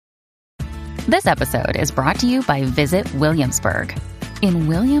This episode is brought to you by Visit Williamsburg. In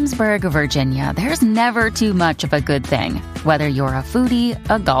Williamsburg, Virginia, there's never too much of a good thing. Whether you're a foodie,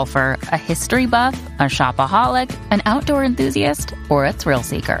 a golfer, a history buff, a shopaholic, an outdoor enthusiast, or a thrill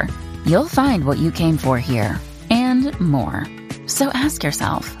seeker, you'll find what you came for here and more. So ask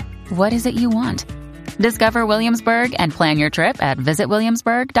yourself, what is it you want? Discover Williamsburg and plan your trip at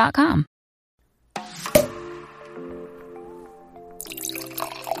visitwilliamsburg.com.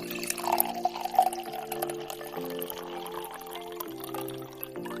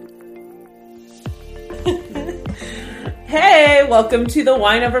 Hey, welcome to the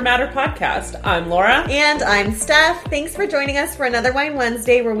Wine Over Matter podcast. I'm Laura. And I'm Steph. Thanks for joining us for another Wine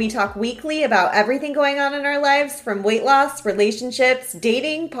Wednesday where we talk weekly about everything going on in our lives, from weight loss, relationships,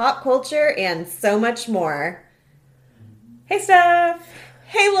 dating, pop culture, and so much more. Hey, Steph.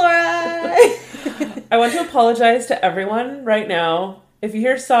 Hey, Laura. I want to apologize to everyone right now. If you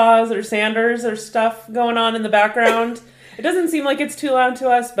hear saws or sanders or stuff going on in the background, it doesn't seem like it's too loud to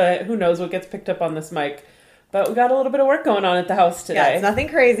us, but who knows what gets picked up on this mic. But we got a little bit of work going on at the house today. Yeah, it's nothing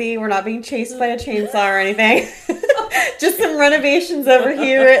crazy. We're not being chased by a chainsaw or anything. Just some renovations over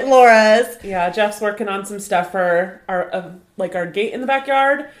here at Laura's. Yeah, Jeff's working on some stuff for our gate in the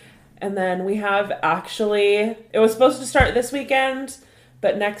backyard. And then we have it was supposed to start this weekend,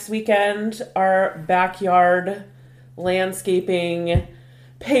 but next weekend our backyard landscaping,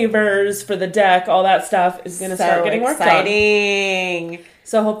 pavers for the deck, all that stuff is going to start getting worked on. Exciting.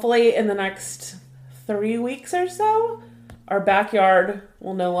 So hopefully in the next 3 weeks or so, our backyard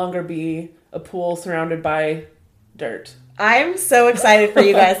will no longer be a pool surrounded by dirt. I'm so excited for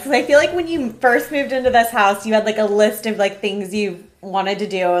you guys because I feel like when you first moved into this house, you had like a list of like things you wanted to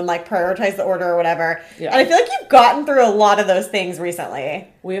do and like prioritize the order or whatever. Yeah. And I feel like you've gotten through a lot of those things recently.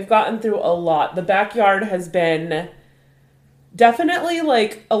 We have gotten through a lot. The backyard has been definitely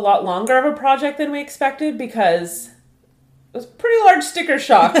like a lot longer of a project than we expected because it was pretty large sticker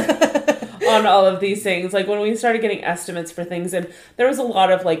shock on all of these things. Like when we started getting estimates for things, and there was a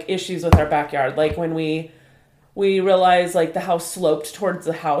lot of like issues with our backyard. Like when we realized like the house sloped towards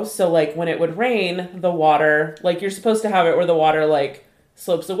the house. So like when it would rain, the water, like you're supposed to have it where the water like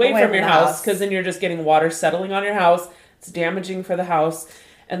slopes away from your house, because then you're just getting water settling on your house. It's damaging for the house.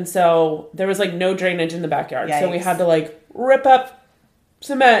 And so there was like no drainage in the backyard. Yikes. So we had to like rip up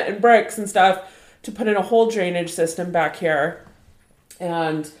cement and bricks and stuff to put in a whole drainage system back here.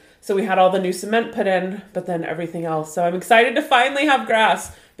 And so we had all the new cement put in, but then everything else. So I'm excited to finally have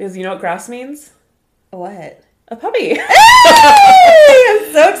grass, because you know what grass means? What? A puppy. Hey!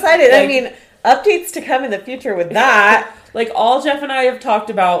 I'm so excited. I mean, updates to come in the future with that. Like all Jeff and I have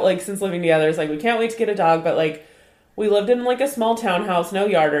talked about like since living together is like we can't wait to get a dog, but like we lived in like a small townhouse, no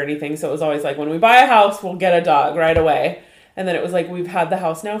yard or anything. So it was always like when we buy a house, we'll get a dog right away. And then it was like, we've had the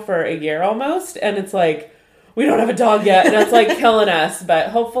house now for a year almost. And it's like, we don't have a dog yet. And it's like killing us. But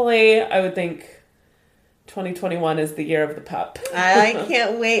hopefully, I would think 2021 is the year of the pup. I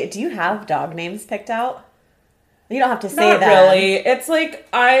can't wait. Do you have dog names picked out? You don't have to say Not that. Not really. It's like,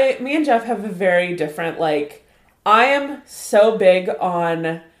 me and Jeff have a very different, like, I am so big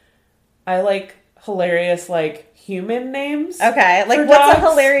on, I like hilarious, like, human names. Okay. Like, what's a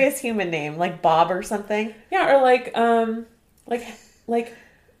hilarious human name? Like Bob or something? Yeah, or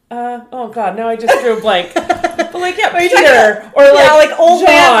oh god, now I just drew a blank. But like, yeah, Peter, or like old John,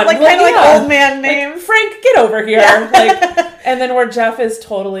 man, like kind of like old man names. Like, Frank, get over here. Yeah. Like, and then where Jeff is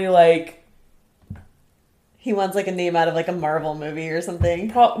totally like, he wants like a name out of like a Marvel movie or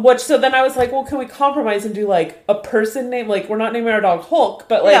something. So then I was like, well, can we compromise and do like a person name? Like, we're not naming our dog Hulk,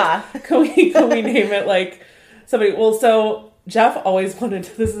 but like, can we name it like somebody? Well, so Jeff always wanted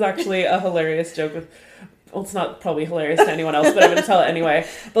to, this is actually a hilarious joke with, well, it's not probably hilarious to anyone else, but I'm going to tell it anyway.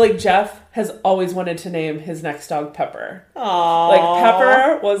 But, like, Jeff has always wanted to name his next dog Pepper. Aww. Like,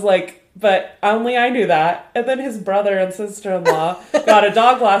 Pepper was, like, but only I knew that. And then his brother and sister-in-law got a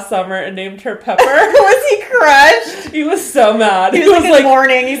dog last summer and named her Pepper. Was he crushed? He was so mad. He was like,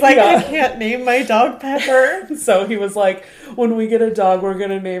 mourning. He's like, I can't name my dog Pepper. So he was like, when we get a dog, we're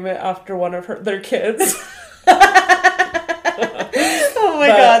going to name it after one of their kids. Oh my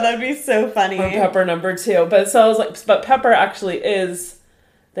god, that'd be so funny. Or Pepper number 2. But so I was like, but Pepper actually is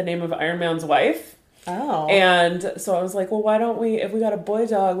the name of Iron Man's wife. Oh. And so I was like, well, why don't we, if we got a boy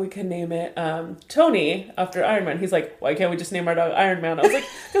dog, we can name it Tony after Iron Man. He's like, why can't we just name our dog Iron Man? I was like,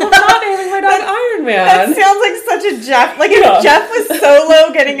 because I'm not naming my dog Iron Man. That sounds like such a Jeff. Like if Jeff was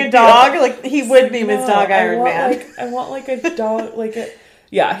solo getting a dog, like he would name his dog Iron Man. I want like a dog, like a,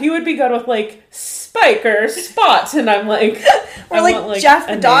 yeah, he would be good with like Spike or Spot, and I'm like, or like Jeff,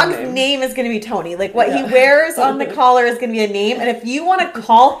 the dog's name is going to be Tony. Like what he wears on the collar is going to be a name, and if you want to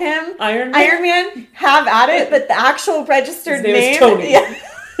call him Iron Man, have at it. But the actual registered name is Tony. Yeah.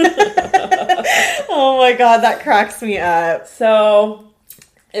 Oh my god, that cracks me up. So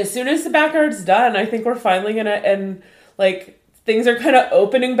as soon as the backyard's done, I think we're finally gonna, and like things are kind of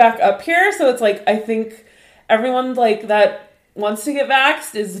opening back up here. So it's like I think everyone like that wants to get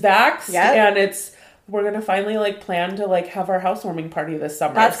vaxxed is vaxxed, and we're gonna finally like plan to like have our housewarming party this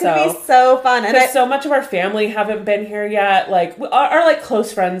summer. That's gonna be so fun, and so much of our family haven't been here yet. Like our like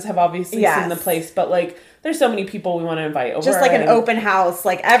close friends have obviously seen the place, but like there's so many people we want to invite over. Just like an open house,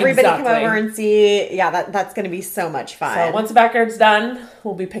 like everybody come over and see. Yeah, that's gonna be so much fun. So once the backyard's done,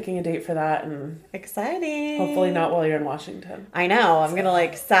 we'll be picking a date for that, and exciting. Hopefully not while you're in Washington. I know. I'm gonna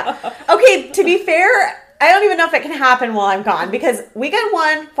like Okay, to be fair, I don't even know if it can happen while I'm gone because weekend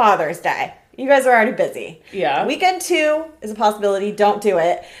 1, Father's Day. You guys are already busy. Yeah. Weekend 2 is a possibility. Don't do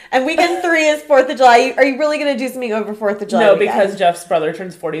it. And weekend 3 is 4th of July. Are you really going to do something over 4th of July No, weekend? Because Jeff's brother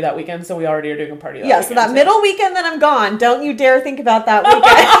turns 40 that weekend, so we already are doing a party that weekend. So that middle weekend that I'm gone, don't you dare think about that weekend.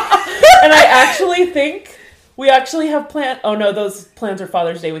 And I actually think we actually have planned... Oh, no, those plans are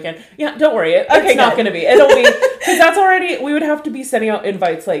Father's Day weekend. Yeah, don't worry. It's not going to be. It'll be... Because that's already... We would have to be sending out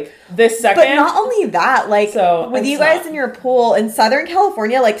invites, like, this second. But not only that, like, with you guys in your pool in Southern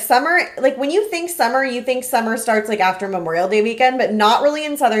California, like, summer... Like, when you think summer, you think summer starts, like, after Memorial Day weekend, but not really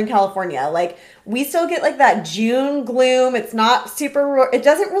in Southern California. Like, we still get, like, that June gloom. It's not super... It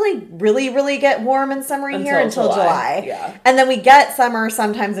doesn't really get warm in summer here until July. Yeah. And then we get summer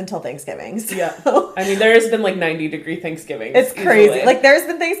sometimes until Thanksgiving. So. Yeah. I mean, there has been, like, 90-degree Thanksgivings. It's crazy. Easily. Like, there's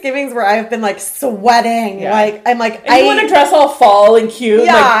been Thanksgivings where I've been, like, sweating. Yeah. Like, I'm like... And you want to dress all fall and cute,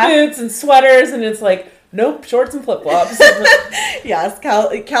 like boots and sweaters, and it's like, nope, shorts and flip-flops. Yes,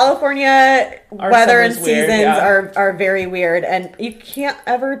 California weather and seasons are very weird, and you can't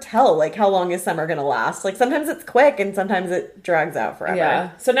ever tell, like, how long is summer going to last. Like, sometimes it's quick, and sometimes it drags out forever.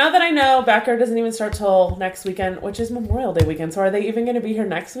 Yeah. So now that I know backyard doesn't even start till next weekend, which is Memorial Day weekend, so are they even going to be here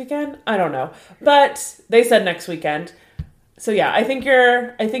next weekend? I don't know. But they said next weekend. So yeah, I think you're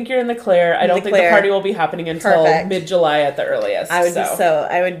in the clear. I don't think the party will be happening until mid-July at the earliest.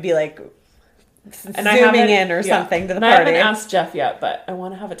 I would be like zooming in or something to the party. I haven't asked Jeff yet, but I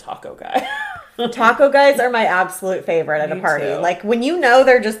want to have a taco guy. Taco guys are my absolute favorite at a party. Too. Like when you know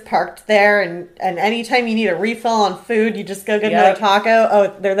they're just parked there, and anytime you need a refill on food, you just go get another taco.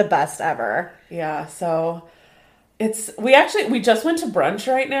 Oh, they're the best ever. Yeah. So we just went to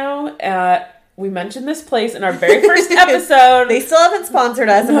brunch right now. We mentioned this place in our very first episode. They still haven't sponsored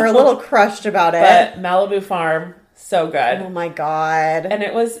us, and we're a little crushed about it. But Malibu Farm, so good. Oh my god. And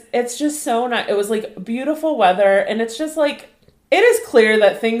it's just so nice. It was like beautiful weather, and it's just like, it is clear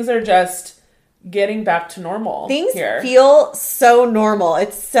that things are just getting back to normal. Things feel so normal.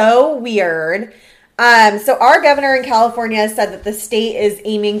 It's so weird. So our governor in California said that the state is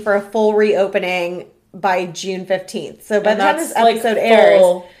aiming for a full reopening by June 15th. So by the time this episode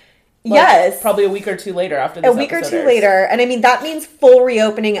airs... Yes. Probably a week or two later after this A week or two later. And I mean, that means full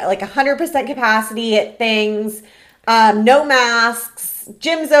reopening at like 100% capacity at things. No masks,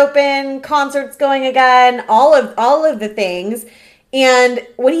 gyms open, concerts going again, all of the things. And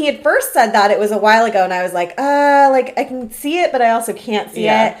when he had first said that, it was a while ago, and I was like, I can see it, but I also can't see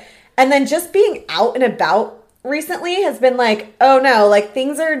it. And then just being out and about recently has been like, oh no, like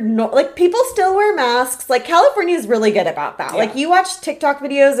things are like people still wear masks. Like California is really good about that. Yeah. Like you watch TikTok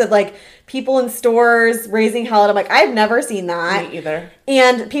videos of like people in stores raising hell, and I'm like, I've never seen that. Me either.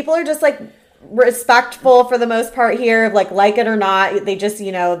 And people are just like respectful for the most part here, of like it or not, they just,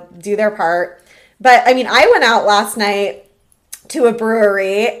 do their part. But I mean, I went out last night to a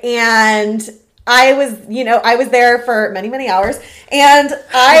brewery, and I was there for many, many hours, and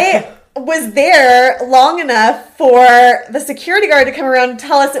I was there long enough for the security guard to come around and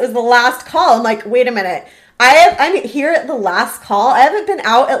tell us it was the last call. I'm like, wait a minute. I'm here at the last call. I haven't been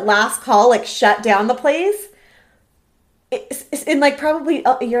out at last call, like shut down the place it's in like probably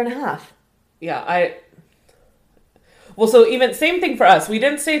a year and a half. Yeah, so even same thing for us. We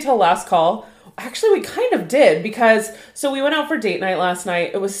didn't stay till last call. Actually, we kind of did, because so we went out for date night last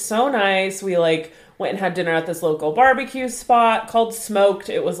night. It was so nice. We like went and had dinner at this local barbecue spot called Smoked.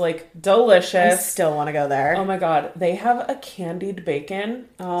 It was like delicious. I still want to go there. Oh my god, they have a candied bacon.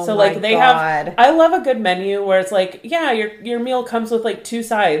 Oh, so like they have. I love a good menu where it's like, yeah, your meal comes with like 2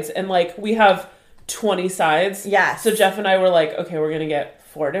 sides, and like we have 20 sides. Yes. So Jeff and I were like, okay, we're gonna get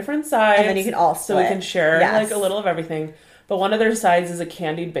 4 different sides, and then you can all split. So we can share like a little of everything. But one of their sides is a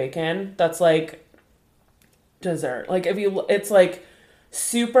candied bacon that's like dessert. Like it's like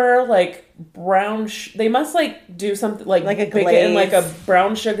super like brown. They must like do something like a bake it in like a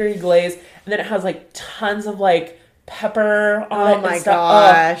brown sugary glaze, and then it has like tons of like pepper on it. Oh my and stuff.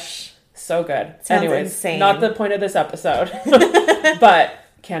 gosh. Oh, so good. Sounds Anyways, insane. not the point of this episode, but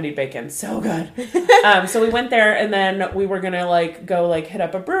candied bacon, so good. So we went there, and then we were gonna like go like hit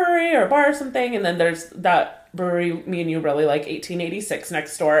up a brewery or a bar or something, and then there's that brewery me and you really like, 1886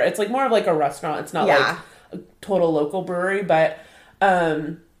 next door. It's like more of like a restaurant. It's not like a total local brewery, but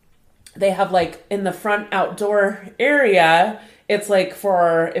they have like in the front outdoor area, it's like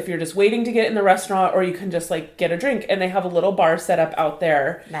for if you're just waiting to get in the restaurant, or you can just like get a drink, and they have a little bar set up out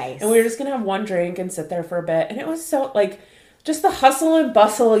there. Nice. And we were just gonna have one drink and sit there for a bit, and it was so like just the hustle and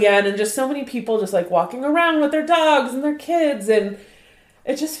bustle again, and just so many people just like walking around with their dogs and their kids, and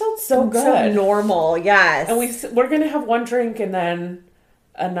it just felt so good. So normal, yes. And we're gonna have one drink and then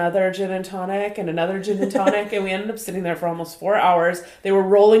another gin and tonic and another gin and tonic, and we ended up sitting there for almost 4 hours. They were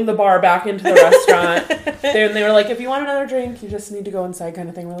rolling the bar back into the restaurant. They were like, if you want another drink, you just need to go inside kind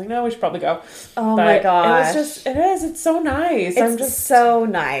of thing. We're like, no, we should probably go. Oh my gosh. It's so nice. It's so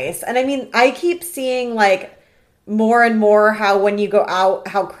nice. And I mean, I keep seeing like more and more how when you go out,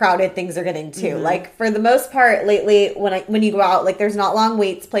 how crowded things are getting too. Mm-hmm. Like for the most part lately, when you go out, like there's not long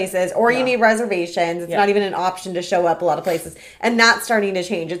waits places, or you need reservations. It's not even an option to show up a lot of places. And that's starting to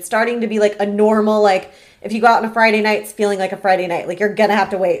change. It's starting to be like a normal, like if you go out on a Friday night, it's feeling like a Friday night. Like you're gonna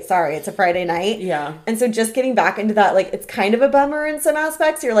have to wait. Sorry, it's a Friday night. Yeah. And so just getting back into that, like it's kind of a bummer in some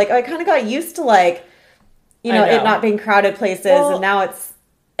aspects. You're like, oh, I kind of got used to like, you know, it not being crowded places, and now it's.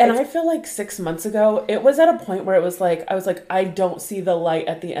 And I feel like 6 months ago, it was at a point where it was like, I was like, I don't see the light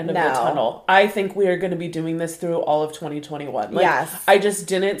at the end of the tunnel. I think we are going to be doing this through all of 2021. Like, yes. I just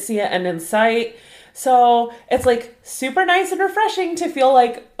didn't see an end in sight. So it's like super nice and refreshing to feel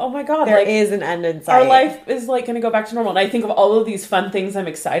like, oh my God. There like, is an end in sight. Our life is like going to go back to normal. And I think of all of these fun things I'm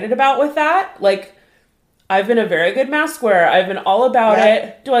excited about with that. Like, I've been a very good mask wearer. I've been all about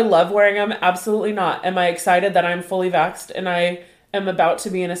it. Do I love wearing them? Absolutely not. Am I excited that I'm fully vaxxed and I am about to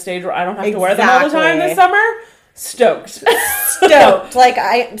be in a stage where I don't have to wear them all the time this summer? Stoked. Stoked.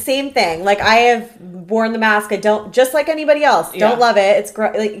 Like same thing. Like I have worn the mask. I don't, just like anybody else, don't love it. It's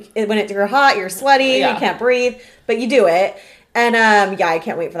like when you're hot, you're sweaty, you can't breathe, but you do it. And I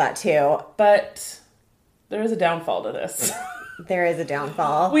can't wait for that too. But there is a downfall to this. There is a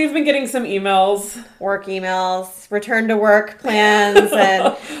downfall. We've been getting some work emails, return to work plans,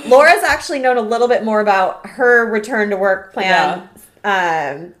 and Laura's actually known a little bit more about her return to work plan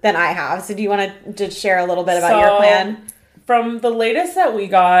than I have. So do you want to just share a little bit about your plan? From the latest that we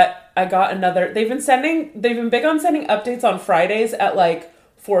got, I got another. They've been big on sending updates on Fridays at like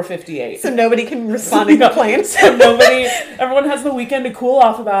 4:58. So nobody can respond and complain. So everyone has the weekend to cool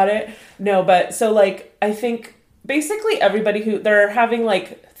off about it. No, but so like I think basically everybody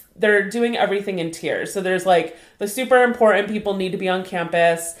they're doing everything in tiers. So there's like the super important people need to be on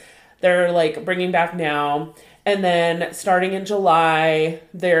campus. They're like bringing back now. And then starting in July,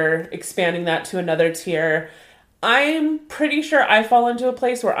 they're expanding that to another tier. I'm pretty sure I fall into a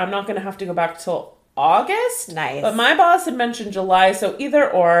place where I'm not going to have to go back till August. Nice. But my boss had mentioned July, so either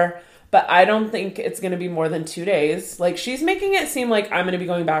or. But I don't think it's going to be more than 2 days. Like she's making it seem like I'm going to be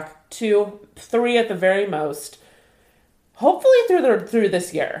going back 2, 3 at the very most. Hopefully through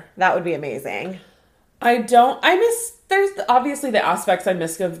this year. That would be amazing. There's obviously the aspects I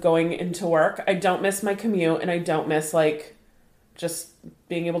miss of going into work. I don't miss my commute, and I don't miss like just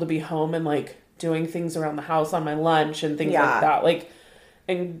being able to be home and like doing things around the house on my lunch and things like that. Like,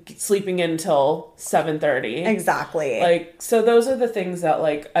 and sleeping in until 7:30. Exactly. Like, so those are the things that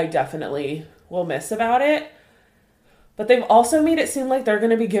like I definitely will miss about it. But they've also made it seem like they're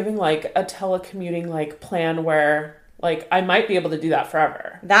going to be giving like a telecommuting like plan where like I might be able to do that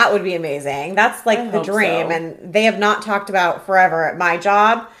forever. That would be amazing. That's like the dream. So. And they have not talked about forever at my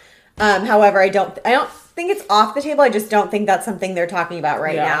job. However, I don't think it's off the table. I just don't think that's something they're talking about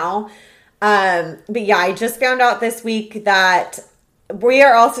right now. But yeah, I just found out this week that we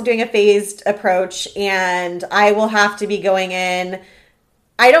are also doing a phased approach, and I will have to be going in.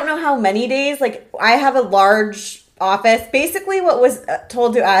 I don't know how many days. Like I have a large office. Basically what was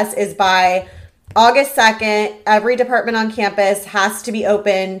told to us is by August 2nd, every department on campus has to be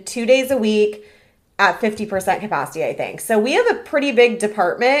open 2 days a week at 50% capacity, I think. So we have a pretty big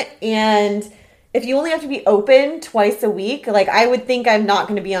department, and if you only have to be open twice a week, like I would think I'm not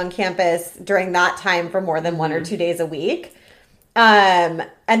going to be on campus during that time for more than 1 or 2 days a week. And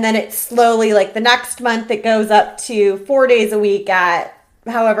then it slowly, like the next month, it goes up to 4 days a week at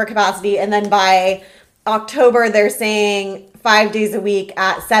however capacity. And then by October, they're saying 5 days a week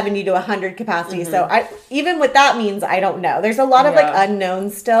at 70 to 100 capacity. So even what that means, I don't know. There's a lot of like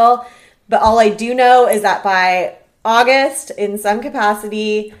unknowns still. But all I do know is that by August, in some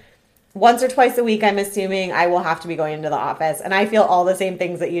capacity, once or twice a week, I'm assuming I will have to be going into the office. And I feel all the same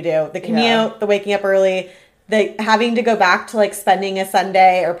things that you do. The commute, the waking up early, the having to go back to like spending a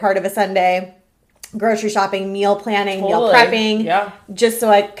Sunday or part of a Sunday, grocery shopping, meal planning, meal prepping. Just so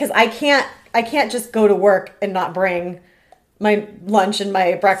because I can't just go to work and not bring my lunch and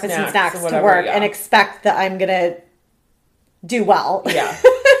my breakfast and snacks to work and expect that I'm going to do well. Yeah.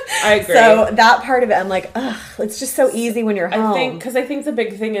 I agree. So that part of it, I'm like, ugh, it's just so easy when you're home. Because I think the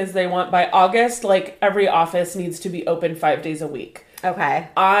big thing is they want by August, like every office needs to be open 5 days a week. Okay.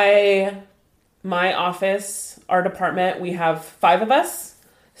 My office, our department, we have 5 of us.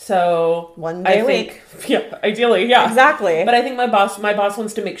 So 1 day a week. Yeah, ideally, yeah. Exactly. But I think my boss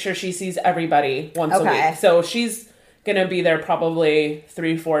wants to make sure she sees everybody once a week. So she's going to be there probably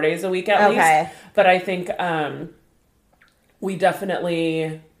 3-4 days a week at least. But I think we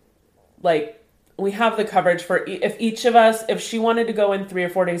definitely... like, we have the coverage for if each of us, if she wanted to go in 3 or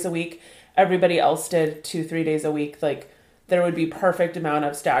 4 days a week, everybody else did 2-3 days a week. Like, there would be perfect amount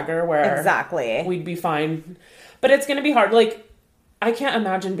of stagger where we'd be fine. But it's going to be hard. Like, I can't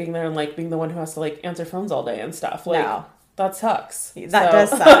imagine being there and like being the one who has to like answer phones all day and stuff. Like, that sucks. That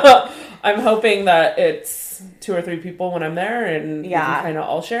does suck. I'm hoping that it's 2 or 3 people when I'm there, and we can kind of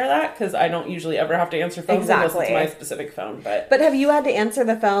all share that, because I don't usually ever have to answer phones unless it's my specific phone. But have you had to answer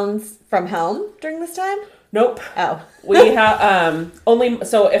the phones from home during this time? Nope. Oh. We have only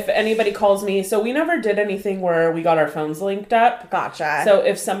so if anybody calls me, so we never did anything where we got our phones linked up. Gotcha. So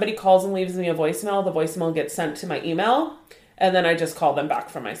if somebody calls and leaves me a voicemail, the voicemail gets sent to my email, and then I just call them back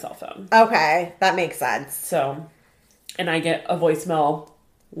from my cell phone. Okay, that makes sense. So, and I get a voicemail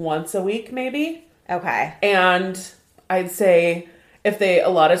once a week, maybe. Okay. And I'd say a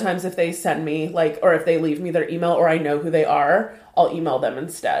lot of times if they send me like, or if they leave me their email or I know who they are, I'll email them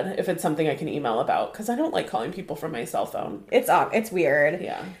instead if it's something I can email about, because I don't like calling people from my cell phone. It's weird.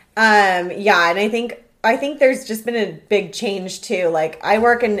 Yeah. And I think there's just been a big change too. Like, I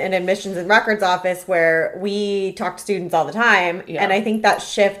work in an admissions and records office where we talk to students all the time. Yeah. And I think that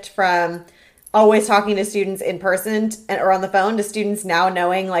shift from always talking to students in person or on the phone to students now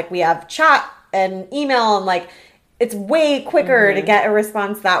knowing like we have chat and email, and like it's way quicker to get a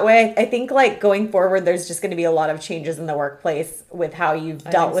response that way. I think like going forward, there's just going to be a lot of changes in the workplace with how you've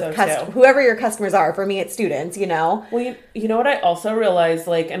dealt with whoever your customers are. For me, it's students, you know? Well, you know what I also realized,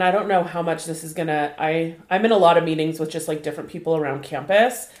 like, and I don't know how much this is gonna, I'm in a lot of meetings with just like different people around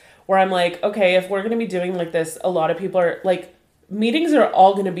campus where I'm like, okay, if we're going to be doing like this, a lot of people are like, meetings are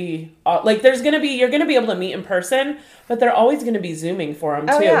all going to be, like, you're going to be able to meet in person, but they're always going to be Zooming for them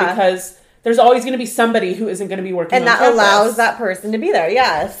too, because there's always going to be somebody who isn't going to be working on campus. And that allows that person to be there.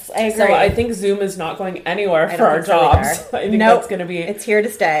 Yes, I agree. So I think Zoom is not going anywhere for our jobs. I think that's going to be... It's here to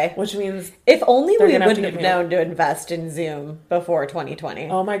stay. Which means... If only we wouldn't have known to invest in Zoom before 2020.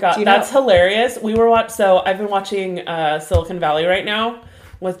 Oh my God, that's hilarious. So I've been watching Silicon Valley right now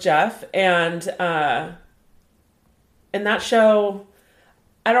with Jeff, and in that show,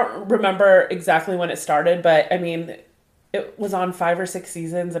 I don't remember exactly when it started, but I mean... It was on 5 or 6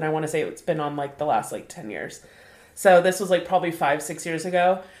 seasons, and I want to say it's been on, like, the last, 10 years. So this was, probably 5-6 years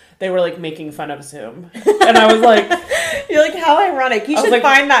ago. They were, making fun of Zoom. And I was like... You're like, how ironic. You should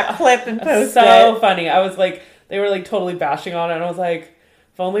find that clip and post it. So funny. I was like... They were, totally bashing on it, and I was like...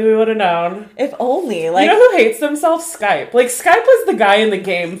 If only we would have known. If only. You know who hates themselves? Skype. Skype was the guy in the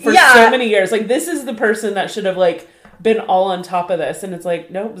game for so many years. This is the person that should have, been all on top of this, and it's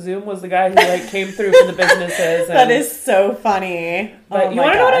nope, Zoom was the guy who came through for the businesses. And, that is so funny. But you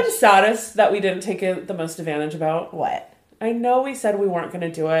want to know what I'm saddest that we didn't take the most advantage about? What? I know we said we weren't going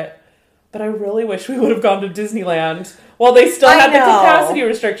to do it, but I really wish we would have gone to Disneyland while they still had the capacity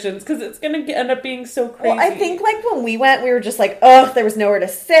restrictions, because it's going to end up being so crazy. Well, I think when we went, we were just there was nowhere to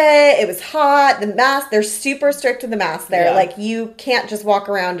sit. It was hot. The mask, they're super strict with the mask there. Yeah. You can't just walk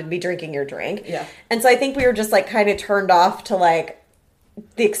around and be drinking your drink. Yeah. And so I think we were just kind of turned off to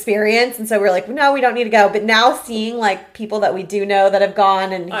the experience, and so we're like, no, we don't need to go. But now seeing people that we do know that have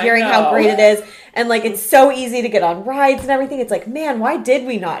gone and hearing how great it is, and it's so easy to get on rides and everything, it's man, why did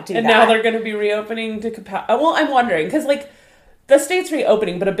we not do that? And now they're going to be reopening to capacity. Well, I'm wondering, because the state's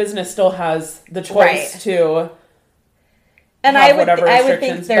reopening, but a business still has the choice to. And I would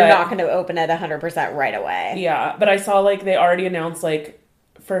think they're not going to open at 100% right away. Yeah, but I saw they already announced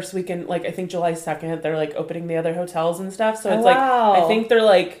first weekend, I think July 2nd, they're opening the other hotels and stuff. So it's I think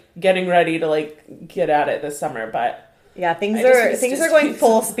they're getting ready to get at it this summer. But Yeah, things are going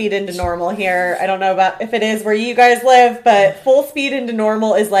full speed into normal here. I don't know about if it is where you guys live, but full speed into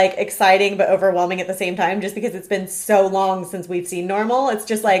normal is like exciting but overwhelming at the same time, just because it's been so long since we've seen normal. It's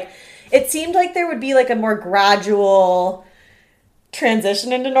just like, it seemed like there would be like a more gradual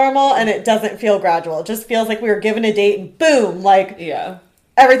transition into normal, and it doesn't feel gradual. It just feels like we were given a date and boom, like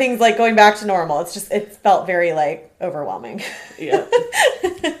everything's like going back to normal. It felt very like overwhelming. Yeah.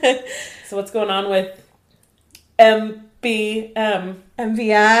 So what's going on with MVM,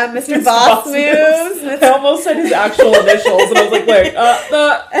 Mr. Boss Moves. I almost said his actual initials, and I was like, wait,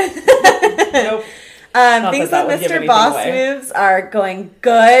 nope. Things with Mr. Boss Moves are going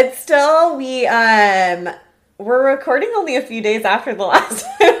good still. We're recording only a few days after the last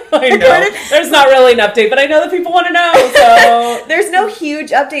time. I know. There's not really an update, but I know that people want to know, so. There's no huge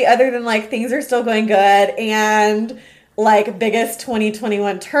update other than, like, things are still going good, and, like, biggest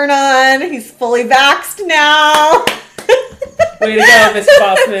 2021 turn on. He's fully vaxxed now. Way to go, Mr.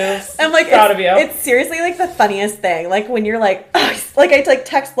 Boss Moves. I'm, like, proud of you. It's seriously, like, the funniest thing. Like, when you're like, oh, like, I, like,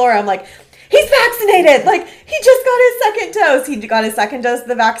 text Laura, I'm like, he's vaccinated. Like, he just got his second dose. He got his second dose of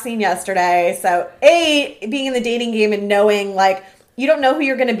the vaccine yesterday. So, being in the dating game and knowing, like, you don't know who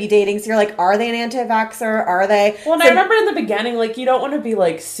you're going to be dating. So, you're like, are they an anti-vaxxer? Are they? Well, and I remember in the beginning, like, you don't want to be,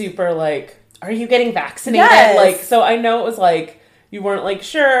 like, super, like, are you getting vaccinated? Yes. Like, so I know it was, like, you weren't, like,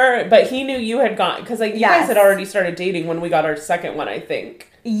 sure. But he knew you had gone, because, like, you guys had already started dating when we got our second one, I think.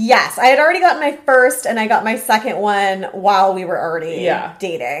 Yes, I had already gotten my first, and I got my second one while we were already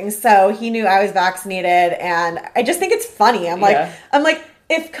dating. So he knew I was vaccinated, and I just think it's funny. I'm like,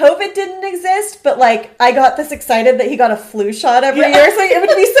 if COVID didn't exist, but like I got this excited that he got a flu shot every year, so it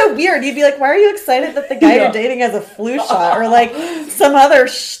would be so weird. You'd be like, why are you excited that the guy you're dating has a flu shot or like some other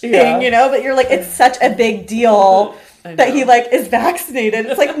thing, you know? But you're like, it's such a big deal that he like is vaccinated.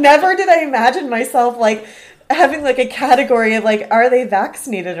 It's like never did I imagine myself like having like a category of like, are they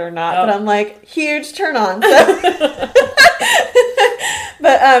vaccinated or not? But I'm like, huge turn on. So.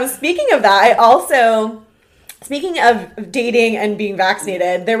 But speaking of that, speaking of dating and being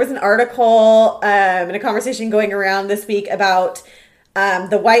vaccinated, there was an article and a conversation going around this week about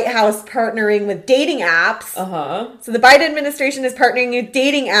the White House partnering with dating apps. So the Biden administration is partnering with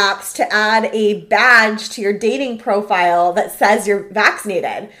dating apps to add a badge to your dating profile that says you're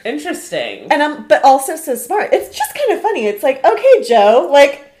vaccinated. Interesting. And but also so smart. It's just kind of funny. It's like, okay, Joe,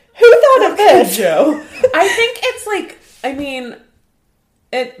 like, who thought of this? Joe. I think it's like, I mean,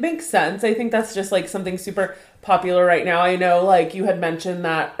 it makes sense. I think that's just like something super popular right now. I know, like, you had mentioned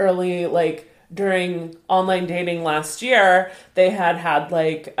that early, like, during online dating last year, they had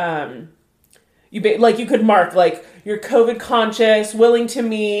like, you could mark, like, you're COVID conscious, willing to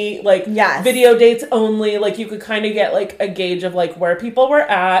meet, like, video dates only. Like, you could kind of get, like, a gauge of, like, where people were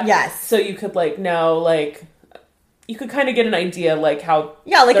at. Yes. So you could, like, know, like, you could kind of get an idea, like, how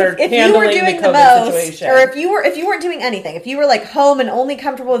like, if you were doing the most, situation. Or if you weren't doing anything, if you were, like, home and only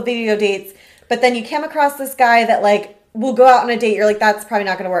comfortable with video dates, but then you came across this guy that, like, we'll go out on a date, you're like, that's probably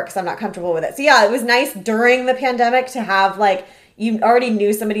not going to work because I'm not comfortable with it. So yeah, it was nice during the pandemic to have, like, you already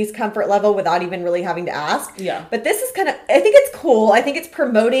knew somebody's comfort level without even really having to ask. Yeah. But this is kind of, I think it's cool. I think it's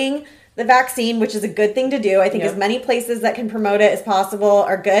promoting the vaccine, which is a good thing to do. I think as many places that can promote it as possible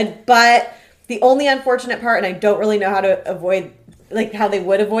are good. But the only unfortunate part, and I don't really know how to avoid, like, how they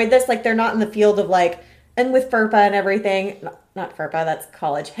would avoid this, like, they're not in the field of, like, and with FERPA and everything, not FERPA, that's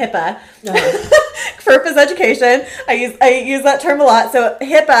college, HIPAA. FERPA's education. I use that term a lot. So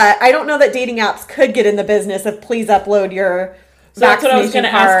HIPAA, I don't know that dating apps could get in the business of please upload your that's what I was going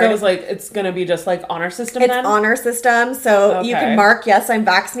to ask. I was like, it's going to be just like honor system then? It's honor system. So you can mark, yes, I'm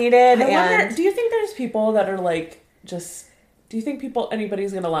vaccinated. I wonder, do you think there's people that are like, just... Do you think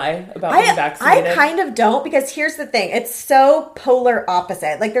anybody's going to lie about being vaccinated? I kind of don't, because here's the thing. It's so polar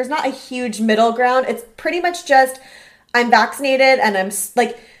opposite. Like, there's not a huge middle ground. It's pretty much just, I'm vaccinated, and I'm,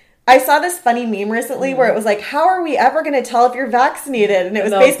 like, I saw this funny meme recently where it was like, how are we ever going to tell if you're vaccinated? And it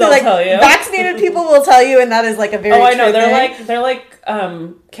was basically like, vaccinated people will tell you, and that is, like, a very I know. They're like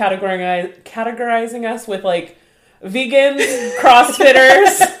categorizing us with, like, vegans,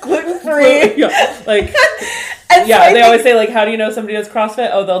 CrossFitters, gluten-free. Like... And so they always say, like, how do you know somebody does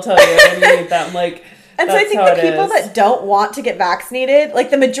CrossFit? Oh, they'll tell you when you meet them. Like, and so I think the people that don't want to get vaccinated, like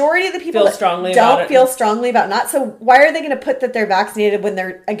the majority of the people don't feel strongly about not. So why are they going to put that they're vaccinated when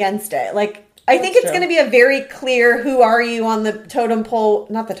they're against it? Like, I think it's going to be a very clear, who are you on the totem pole,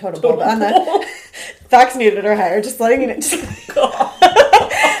 not the totem pole, but on the vaccinated or higher, just letting you know.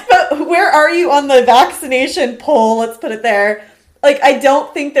 But where are you on the vaccination pole? Let's put it there. Like, I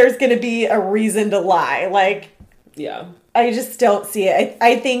don't think there's going to be a reason to lie. Like, Yeah. I just don't see it.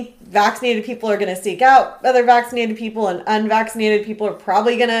 I think vaccinated people are going to seek out other vaccinated people, and unvaccinated people are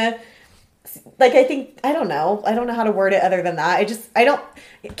probably going to, like, I don't know how to word it other than that.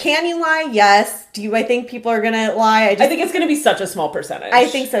 Can you lie? Yes. I think people are going to lie? I think it's going to be such a small percentage. I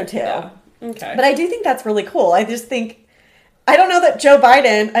think so too. Yeah. Okay. But I do think that's really cool. I just think, I don't know that Joe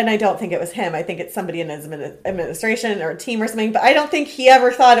Biden, and I don't think it was him. I think it's somebody in his administration or a team or something, but I don't think he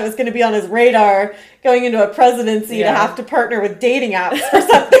ever thought it was going to be on his radar going into a presidency to have to partner with dating apps for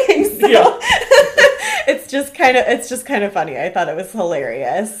something. So it's just kind of funny. I thought it was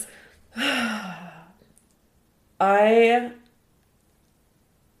hilarious. I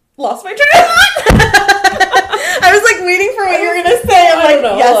lost my train of thought. I was like waiting for what you were going to say. I'm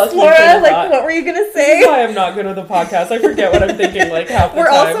like, yes, Laura, like, what were you going to say? This is why I'm not good at the podcast. I forget what I'm thinking, like, half the time.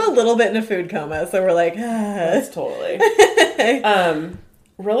 We're time. also a little bit in a food coma, so we're like, That's totally.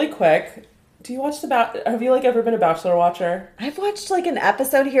 Really quick, do you watch have you, like, ever been a Bachelor watcher? I've watched, like, an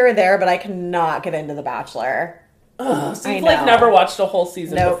episode here or there, but I cannot get into The Bachelor. Oh, so you've, like, never watched a whole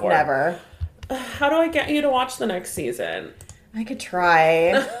season before? Nope, never. How do I get you to watch the next season? I could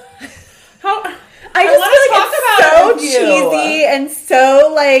try. I just feel like it's so cheesy and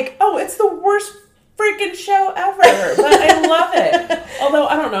so, like... Oh, it's the worst freaking show ever, but I love it. Although,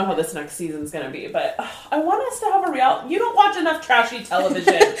 I don't know how this next season's going to be, but I want us to have a reality... You don't watch enough trashy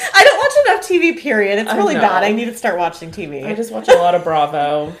television. I don't watch enough TV, period. It's really bad. I need to start watching TV. I just watch a lot of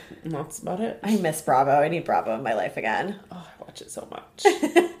Bravo, and that's about it. I miss Bravo. I need Bravo in my life again. Oh, I watch it so much.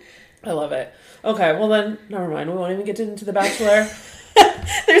 I love it. Okay, well then, never mind. We won't even get into The Bachelor.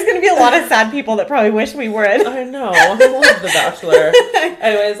 There's going to be a lot of sad people that probably wish we would. I know. I love The Bachelor.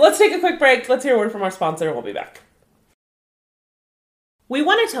 Anyways, let's take a quick break. Let's hear a word from our sponsor. We'll be back. We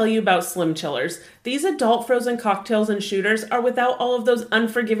want to tell you about Slim Chillers. These adult frozen cocktails and shooters are without all of those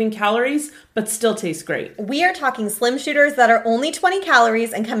unforgiving calories, but still taste great. We are talking Slim Shooters that are only 20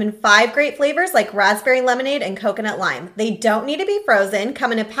 calories and come in 5 great flavors like raspberry lemonade and coconut lime. They don't need to be frozen,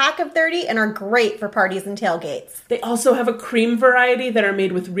 come in a pack of 30, and are great for parties and tailgates. They also have a cream variety that are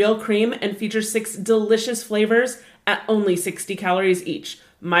made with real cream and feature 6 delicious flavors at only 60 calories each.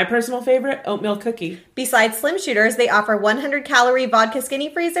 My personal favorite, oatmeal cookie. Besides Slim Shooters, they offer 100-calorie vodka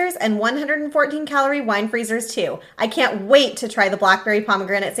skinny freezers and 114-calorie wine freezers too. I can't wait to try the blackberry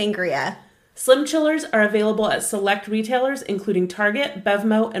pomegranate sangria. Slim Chillers are available at select retailers including Target,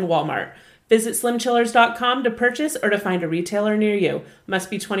 Bevmo, and Walmart. Visit slimchillers.com to purchase or to find a retailer near you.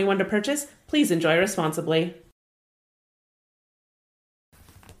 Must be 21 to purchase. Please enjoy responsibly.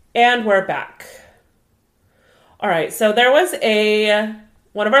 And we're back. All right, so there was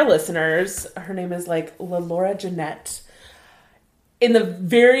one of our listeners, her name is like Laura Jeanette. In the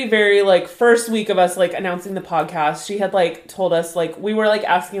very, very like first week of us like announcing the podcast, she had like told us like, we were like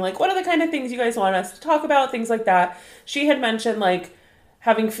asking like, what are the kind of things you guys want us to talk about? Things like that. She had mentioned like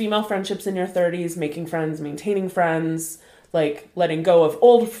having female friendships in your 30s, making friends, maintaining friends, like letting go of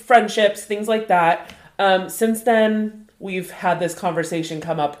old friendships, things like that. Since then, we've had this conversation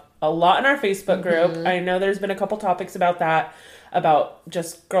come up a lot in our Facebook group. Mm-hmm. I know there's been a couple topics about that, about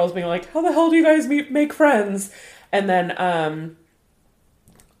just girls being like, how the hell do you guys make friends? And then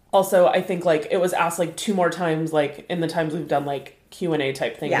also I think like it was asked like 2 more times, like in the times we've done like Q&A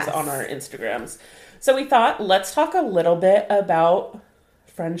type things on our Instagrams. So we thought, let's talk a little bit about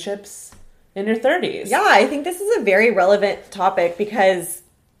friendships in your 30s. Yeah, I think this is a very relevant topic because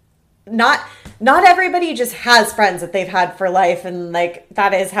not everybody just has friends that they've had for life, and like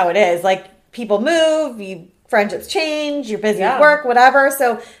that is how it is. Like people move, friendships change, you're busy with work, whatever.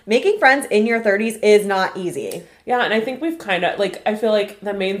 So making friends in your 30s is not easy. Yeah, and I think we've kind of like, I feel like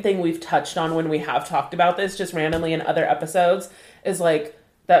the main thing we've touched on when we have talked about this just randomly in other episodes is like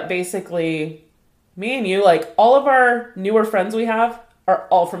that basically me and you, like all of our newer friends we have are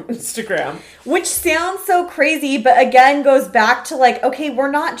all from Instagram. Which sounds so crazy, but again goes back to like, okay,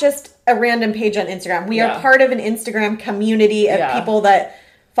 we're not just a random page on Instagram. We are part of an Instagram community of people that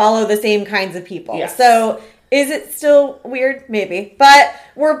follow the same kinds of people. Yes. So is it still weird? Maybe. But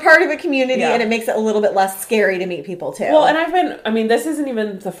we're part of a community and it makes it a little bit less scary to meet people too. Well, and this isn't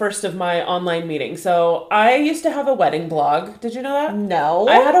even the first of my online meetings. So I used to have a wedding blog. Did you know that? No.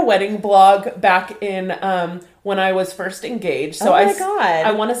 I had a wedding blog back in when I was first engaged. So oh my God.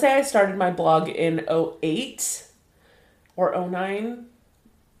 I want to say I started my blog in 2008 or 2009.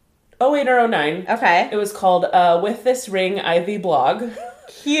 2008 or 2009. Okay. It was called With This Ring, I Thee Blog.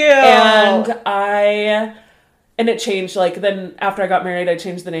 Cute. And And it changed, like, then after I got married, I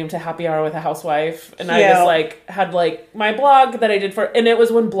changed the name to Happy Hour with a Housewife. And I Cute. just, like, had, like, my blog that I did for... And it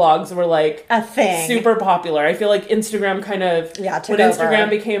was when blogs were, like... a thing. Super popular. I feel like Instagram kind of... Yeah, took when over. Instagram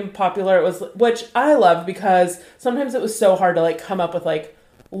became popular, it was... Which I loved because sometimes it was so hard to, like, come up with, like,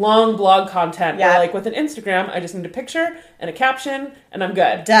 long blog content. Yeah. Where, like, with an Instagram, I just need a picture and a caption, and I'm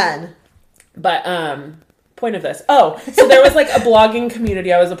good. Done. But, point of this. Oh, so there was like a blogging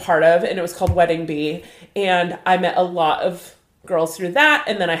community I was a part of, and it was called Wedding Bee, and I met a lot of girls through that,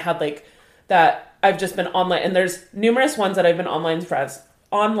 and then I had like that I've just been online, and there's numerous ones that I've been online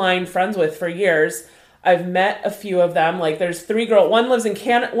friends with for years. I've met a few of them. Like there's 3 girls. One lives in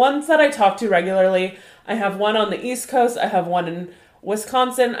Canada. Ones that I talk to regularly. I have one on the East Coast. I have one in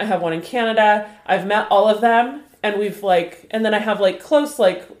Wisconsin. I have one in Canada. I've met all of them. And we've like, and then I have like close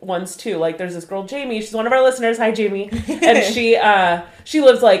like ones too. Like there's this girl, Jamie. She's one of our listeners. Hi, Jamie. And she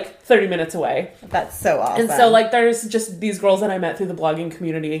lives like 30 minutes away. That's so awesome. And so like there's just these girls that I met through the blogging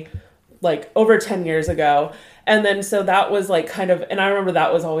community like over 10 years ago. And then so that was like kind of, and I remember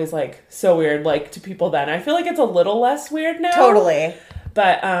that was always like so weird like to people then. I feel like it's a little less weird now. Totally.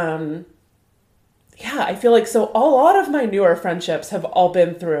 But yeah, I feel like so a lot of my newer friendships have all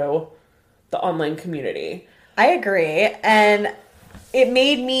been through the online community. I agree. And it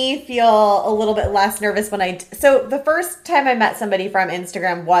made me feel a little bit less nervous when so the first time I met somebody from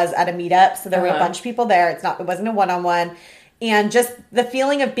Instagram was at a meetup. So there were a bunch of people there. It wasn't a one-on-one. And just the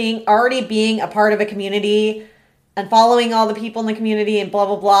feeling of already being a part of a community and following all the people in the community and blah,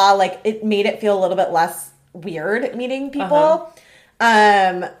 blah, blah. Like it made it feel a little bit less weird meeting people.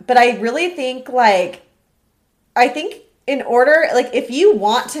 But I really think in order, like, if you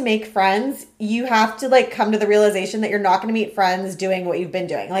want to make friends, you have to, like, come to the realization that you're not going to meet friends doing what you've been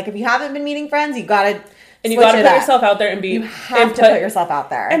doing. Like, if you haven't been meeting friends, you got to And you got to put yourself out there and be... You have to put yourself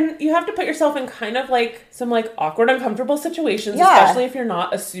out there. And you have to put yourself in kind of, like, some, like, awkward, uncomfortable situations, especially if you're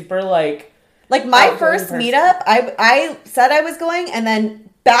not a super, like... Like, my first meetup, I said I was going, and then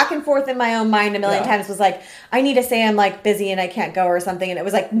back and forth in my own mind a million times was like, I need to say I'm, like, busy and I can't go or something. And it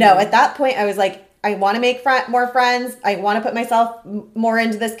was like, no. At that point, I was like... I want to make more friends. I want to put myself more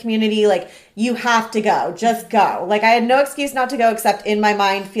into this community. Like, you have to go. Just go. Like, I had no excuse not to go except in my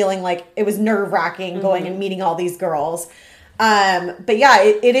mind feeling like it was nerve-wracking going and meeting all these girls. But yeah,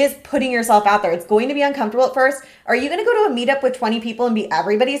 it is putting yourself out there. It's going to be uncomfortable at first. Are you going to go to a meetup with 20 people and be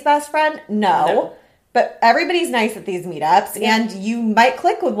everybody's best friend? No. But everybody's nice at these meetups, and you might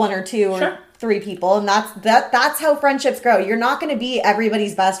click with 1 or 2 or 3 people, and that's how friendships grow. You're not going to be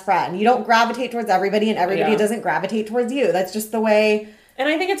everybody's best friend. You don't gravitate towards everybody, and everybody doesn't gravitate towards you. That's just the way. And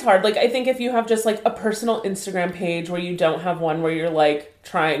I think it's hard. Like, I think if you have just, like, a personal Instagram page where you don't have one where you're, like,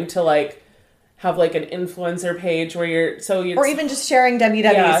 trying to, like, have, like, an influencer page where you're... Or even just sharing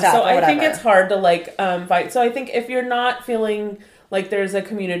WW stuff so or whatever. I think it's hard to, like, fight. So I think if you're not feeling... like there's a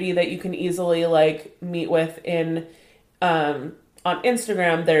community that you can easily like meet with in on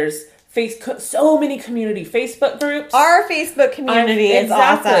Instagram. There's so many community Facebook groups. Our Facebook community is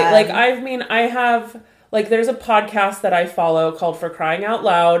awesome. Like I have like there's a podcast that I follow called For Crying Out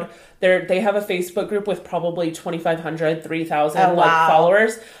Loud. They have a Facebook group with probably 2,500, 3,000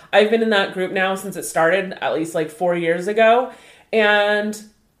 followers. I've been in that group now since it started at least like 4 years ago, and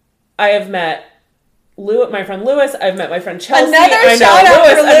I have met my friend Lewis. I've met my friend Chelsea. Another shout out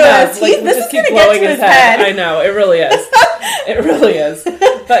for Lewis. Like, this just is keep gonna blowing get to his head. head. I know, it really is. It really is.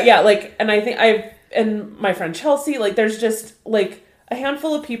 But yeah, like, and I think and my friend Chelsea, like, there's just like a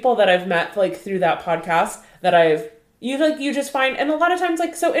handful of people that I've met like through that podcast that you just find, and a lot of times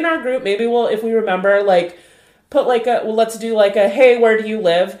like, so in our group, maybe if we remember, like, put like let's do like a, hey, where do you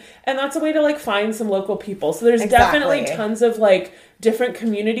live? And that's a way to like find some local people. So there's definitely tons of like different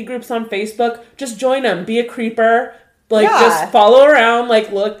community groups on Facebook. Just join them, be a creeper, like just follow around,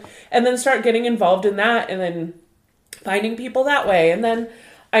 like look, and then start getting involved in that and then finding people that way. And then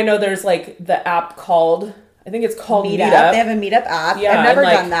I know there's like the app called, I think it's called Meetup. They have a Meetup app. Yeah, I've never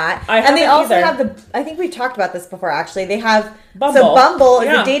done that. And they also have I think we talked about this before actually. They have Bumble. So Bumble is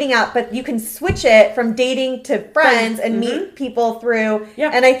a dating app, but you can switch it from dating to friends and meet people through.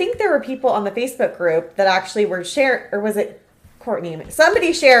 Yeah. And I think there were people on the Facebook group that actually were shared, or was it Courtney?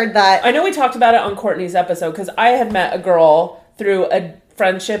 Somebody shared that. I know we talked about it on Courtney's episode because I had met a girl through a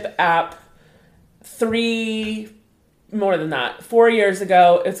friendship app 4 years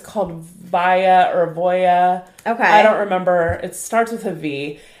ago. It's called Voya. Okay. I don't remember. It starts with a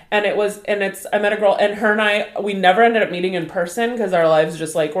V. And I met a girl, and her and we never ended up meeting in person because our lives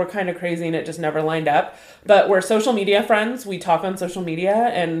just like, we're kind of crazy and it just never lined up. But we're social media friends. We talk on social media,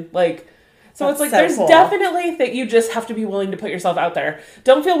 and like, So it's like, there's definitely that you just have to be willing to put yourself out there.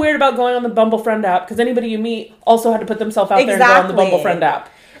 Don't feel weird about going on the Bumble Friend app, because anybody you meet also had to put themselves out there and go on the Bumble Friend app.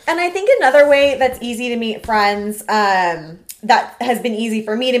 And I think another way that's easy to meet friends, that has been easy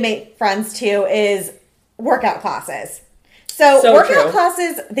for me to make friends too, is workout classes. So workout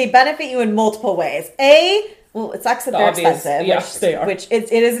classes, they benefit you in multiple ways. Well, it sucks that they're expensive. Yes, they are. Which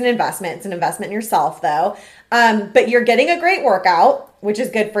it is an investment. It's an investment in yourself, though. But you're getting a great workout, which is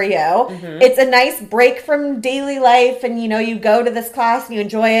good for you. Mm-hmm. It's a nice break from daily life, and you go to this class and you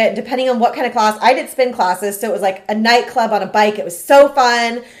enjoy it. Depending on what kind of class, I did spin classes, so it was like a nightclub on a bike. It was so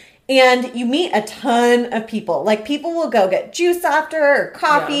fun. And you meet a ton of people. Like, people will go get juice after, or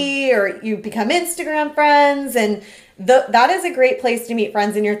coffee, or you become Instagram friends. And that is a great place to meet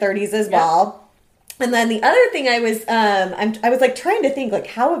friends in your 30s as well. And then the other thing I was like trying to think, like,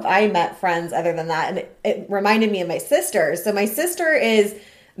 how have I met friends other than that? And it reminded me of my sister. So my sister is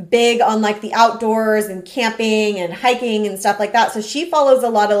big on like the outdoors and camping and hiking and stuff like that. So she follows a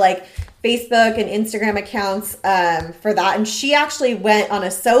lot of like Facebook and Instagram accounts for that. And she actually went on a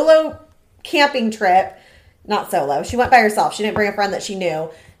solo camping trip. Not solo. She went by herself. She didn't bring a friend that she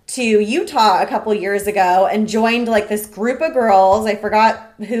knew, to Utah a couple years ago, and joined like this group of girls. I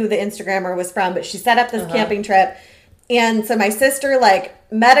forgot who the Instagrammer was from, but she set up this camping trip. And so my sister like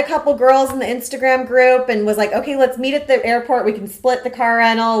met a couple girls in the Instagram group and was like, okay, let's meet at the airport. We can split the car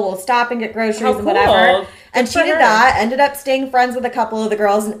rental. We'll stop and get groceries and whatever. And she did that, ended up staying friends with a couple of the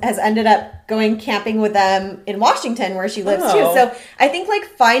girls, and has ended up going camping with them in Washington, where she lives too. So I think like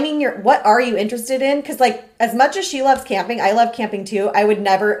finding what are you interested in? Because like, as much as she loves camping, I love camping too. I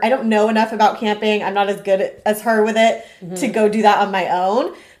don't know enough about camping. I'm not as good as her with it to go do that on my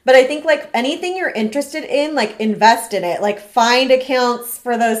own. But I think like anything you're interested in, like invest in it, like find accounts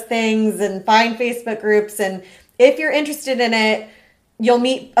for those things and find Facebook groups. And if you're interested in it, you'll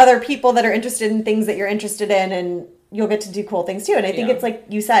meet other people that are interested in things that you're interested in, and you'll get to do cool things too. And I think it's like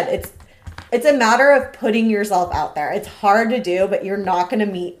you said, it's a matter of putting yourself out there. It's hard to do, but you're not going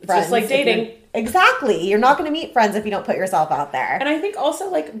to meet friends. Just like dating. Exactly. You're not going to meet friends if you don't put yourself out there. And I think also,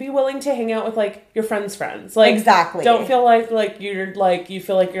 like, be willing to hang out with, like, your friends' friends. Like, exactly. Don't feel like you're, like, you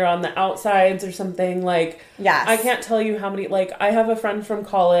feel like you're on the outsides or something. Like, yes. I can't tell you how many, like, I have a friend from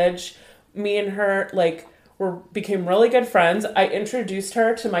college. Me and her, like, became really good friends. I introduced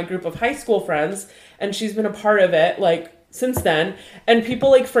her to my group of high school friends, and she's been a part of it, like, since then. And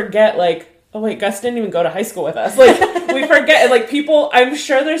people, like, forget, like, oh, wait, Gus didn't even go to high school with us. Like, we forget. Like, people, I'm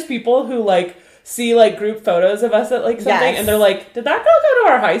sure there's people who, like, see, like, group photos of us at, like, something, and they're like, did that girl go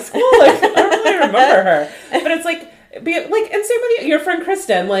to our high school? Like, I don't really remember her. But it's, like, and same with you, your friend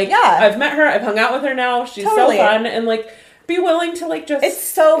Kristen. Like, I've met her. I've hung out with her now. She's so fun. And, like, be willing to, like, just it's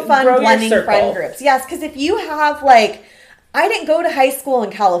so fun blending friend groups. Yes, because if you have, like, I didn't go to high school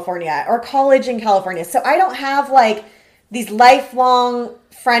in California or college in California, so I don't have, like, these lifelong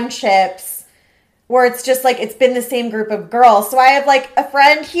friendships where it's just like it's been the same group of girls. So I have like a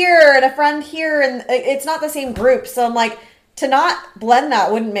friend here and a friend here, and it's not the same group. So I'm like, to not blend that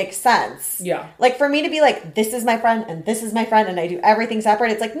wouldn't make sense. Yeah. Like, for me to be like, this is my friend and this is my friend, and I do everything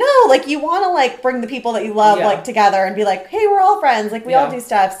separate. It's like, no, like, you want to like bring the people that you love like together and be like, hey, we're all friends. Like, we all do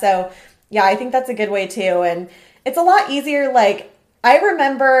stuff. So yeah, I think that's a good way too. And it's a lot easier. Like, I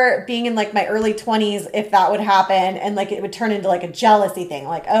remember being in like my early 20s, if that would happen, and like it would turn into like a jealousy thing.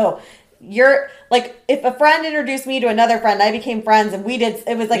 Like, oh, you're like, if a friend introduced me to another friend, I became friends, and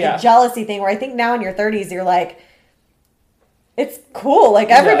it was like a jealousy thing, where I think now in your 30s, you're like, it's cool. Like,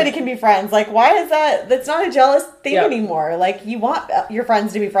 everybody can be friends. Like, why is that? That's not a jealous thing anymore. Like, you want your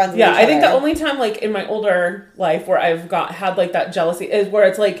friends to be friends with each other. I think the only time, like, in my older life where I've had like that jealousy is where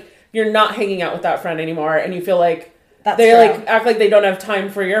it's like, you're not hanging out with that friend anymore, and you feel like like act like they don't have time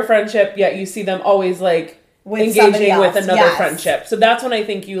for your friendship, yet you see them always like engaging with another friendship. So that's when I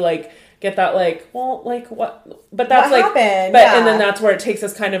think you like get that, like, well, like, what? But that's what happened? And then that's where it takes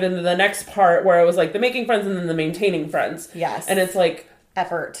us kind of into the next part, where it was like the making friends and then the maintaining friends. Yes. And it's like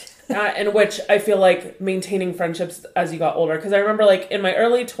effort. In which I feel like maintaining friendships as you got older. Because I remember, like, in my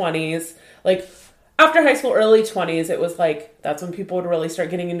early 20s, like, after high school, early 20s, it was like, that's when people would really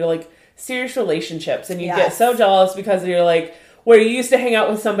start getting into, like, serious relationships. And you get so jealous because you're like, where you used to hang out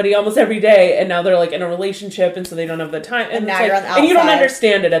with somebody almost every day, and now they're like in a relationship, and so they don't have the time. And now like, you're on the outside. And you don't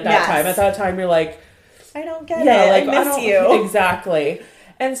understand it at that time. At that time, you're like, I don't get it. Like, I miss you. Exactly.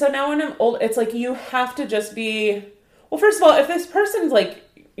 And so now when I'm old, it's like you have to just be, well, first of all, if this person's like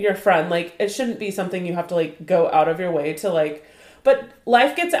your friend, like, it shouldn't be something you have to like go out of your way to like, but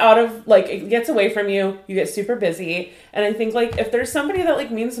life gets it gets away from you. You get super busy. And I think like if there's somebody that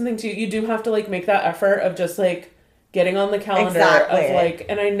like means something to you, you do have to like make that effort of just like getting on the calendar Exactly. of like,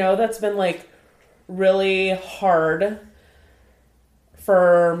 and I know that's been like really hard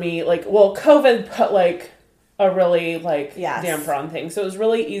for me. Like, well, COVID put like a really like damper on things. So it was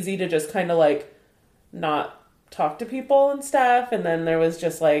really easy to just kind of like not talk to people and stuff. And then there was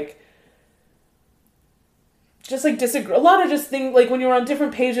just like disagree, a lot of just things like when you were on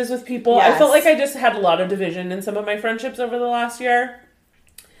different pages with people. I felt like I just had a lot of division in some of my friendships over the last year.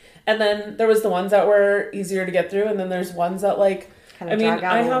 And then there was the ones that were easier to get through, and then there's ones that like, I mean,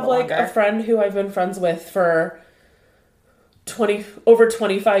 I have like a friend who I've been friends with for over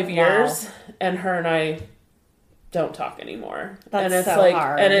 25 years, and her and I don't talk anymore. That's and it's so like,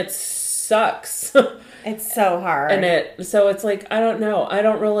 hard. and it sucks. It's so hard. So it's like, I don't know. I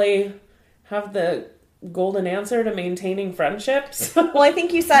don't really have the golden answer to maintaining friendships. Well, I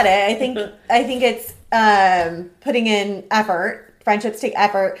think you said it. I think it's putting in effort. Friendships take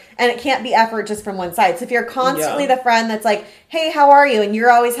effort, and it can't be effort just from one side. So if you're constantly the friend that's like, hey, how are you? And you're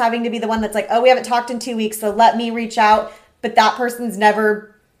always having to be the one that's like, oh, we haven't talked in 2 weeks, so let me reach out. But that person's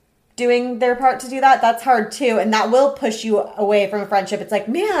never doing their part to do that. That's hard too. And that will push you away from a friendship. It's like,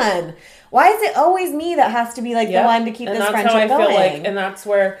 man, why is it always me that has to be like the one to keep this friendship going? And that's how I feel like, and that's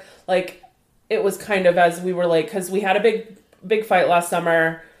where like, it was kind of as we were like, because we had a big fight last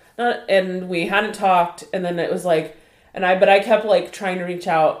summer, and we hadn't talked, and then it was like, but I kept like trying to reach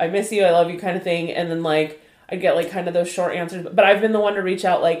out. I miss you, I love you kind of thing. And then like, I'd get like kind of those short answers, but I've been the one to reach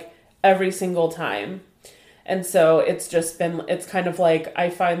out like every single time. And so it's kind of like, I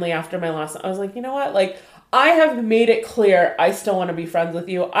finally, after my last, I was like, you know what? Like, I have made it clear I still want to be friends with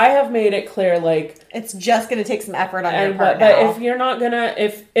you. I have made it clear, like, it's just going to take some effort on your part. But if you're not gonna,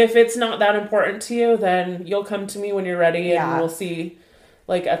 if it's not that important to you, then you'll come to me when you're ready, and we'll see,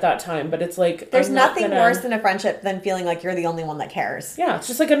 like, at that time. But it's like, there's nothing worse than a friendship than feeling like you're the only one that cares. Yeah, it's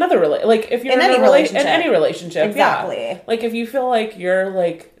just like another like if you're in any relationship, exactly. Like if you feel like you're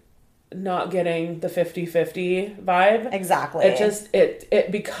like not getting the 50-50 vibe, exactly, it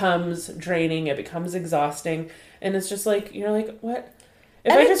becomes draining, it becomes exhausting, and it's just like, you're like, what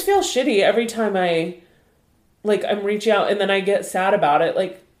if I just feel shitty every time I'm reaching out, and then I get sad about it,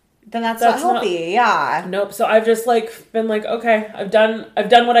 like, then that's not healthy. Nope. So I've just like been like, okay, I've done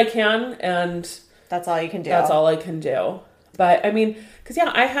what I can, and that's all you can do. That's all I can do. But I mean, because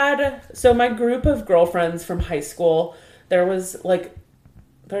so my group of girlfriends from high school, there's like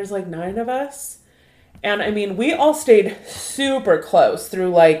 9 of us. And I mean, we all stayed super close through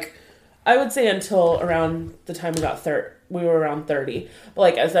like, I would say until around the time we were around 30. But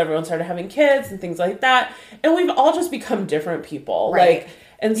like, as everyone started having kids and things like that, and we've all just become different people. Right. Like,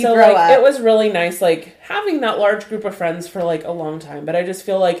 and so like, it was really nice, like having that large group of friends for like a long time. But I just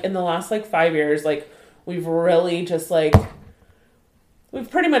feel like in the last like 5 years, like we've really just like, we've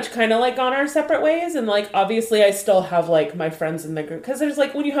pretty much kind of like gone our separate ways. And like, obviously I still have like my friends in the group, because there's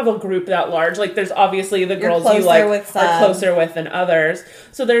like, when you have a group that large, like there's obviously the girls you like are closer with than others.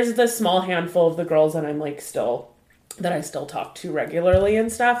 So there's this small handful of the girls that I'm like that I still talk to regularly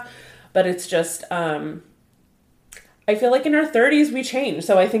and stuff. But it's just, I feel like in our 30s we change.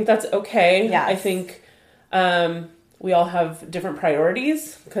 So I think that's okay. Yes. I think we all have different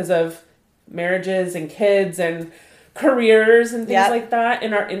priorities because of marriages and kids and careers and things like that,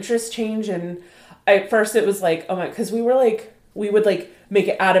 and our interests change. And at first it was like, oh my, because we would like make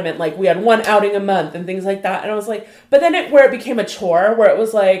it adamant, like we had one outing a month and things like that. And I was like, but then where it became a chore, where it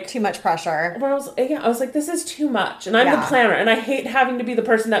was like too much pressure. Where I was like, this is too much. And I'm the planner, and I hate having to be the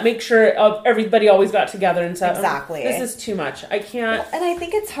person that makes sure everybody always got together and stuff. Exactly. This is too much. I can't. And I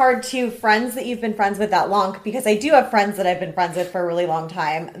think it's hard too, friends that you've been friends with that long, because I do have friends that I've been friends with for a really long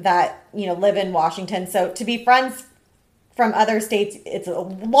time that, live in Washington. So to be friends from other states, it's a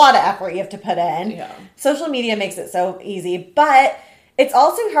lot of effort you have to put in. Yeah. Social media makes it so easy, but it's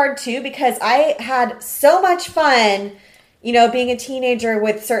also hard too, because I had so much fun, being a teenager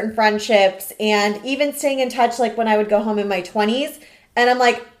with certain friendships, and even staying in touch, like when I would go home in my 20s. And I'm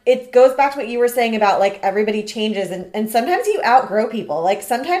like, it goes back to what you were saying about like everybody changes, and sometimes you outgrow people. Like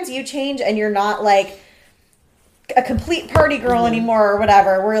sometimes you change and you're not like a complete party girl anymore or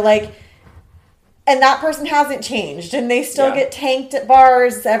whatever. We're like, and that person hasn't changed, and they still get tanked at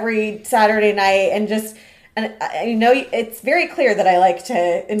bars every Saturday night, and I know it's very clear that I like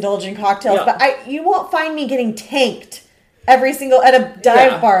to indulge in cocktails, but you won't find me getting tanked at a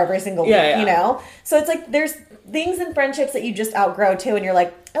dive bar every single week, So it's like there's things in friendships that you just outgrow too, and you're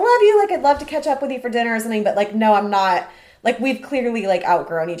like, I love you, like I'd love to catch up with you for dinner or something, but like, no, I'm not. Like we've clearly like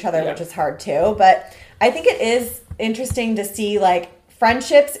outgrown each other, which is hard too. But I think it is interesting to see like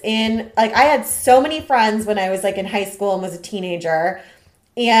friendships like I had so many friends when I was like in high school and was a teenager,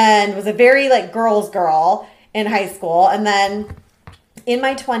 and was a very like girl's girl. in high school. And then in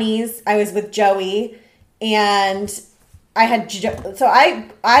my 20s, I was with Joey, and I had so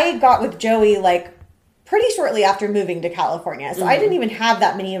I got with Joey like pretty shortly after moving to California. So I didn't even have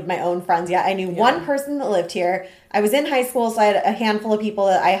that many of my own friends yet. I knew one person that lived here. I was in high school, so I had a handful of people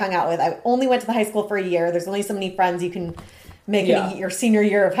that I hung out with. I only went to the high school for a year. There's only so many friends you can make in your senior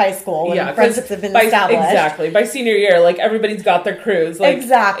year of high school when friendships have been established. Exactly. By senior year, like, everybody's got their crews. Like,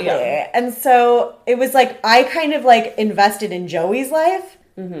 exactly. Yeah. And so it was like, I kind of like invested in Joey's life.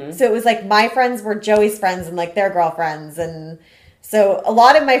 Mm-hmm. So it was like my friends were Joey's friends and like their girlfriends. And so a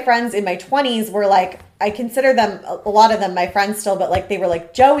lot of my friends in my 20s were like, I consider them, a lot of them my friends still, but like they were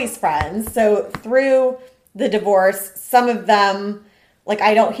like Joey's friends. So through the divorce, some of them like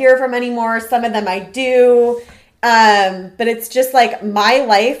I don't hear from anymore. Some of them I do. But it's just like my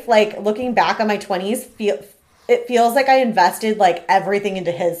life, like looking back on my 20s, it feels like I invested like everything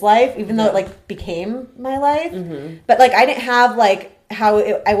into his life, even though it like became my life. Mm-hmm. But like I didn't have like how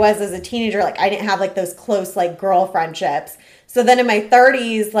I was as a teenager. Like I didn't have like those close like girl friendships. So then in my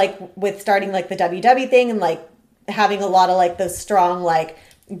 30s, like with starting like the WW thing and like having a lot of like those strong like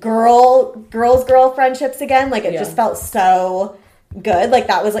girl friendships again, like it just felt so good. Like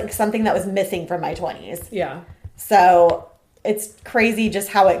that was like something that was missing from my 20s. Yeah. So it's crazy just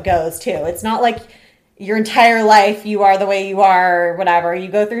how it goes too. It's not like your entire life you are the way you are or whatever. You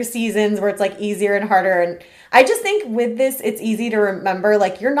go through seasons where it's like easier and harder. And I just think with this, it's easy to remember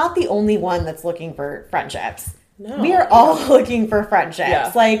like you're not the only one that's looking for friendships. No. We are all looking for friendships.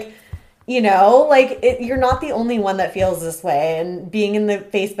 Yeah. Like, you know, like you're not the only one that feels this way. And being in the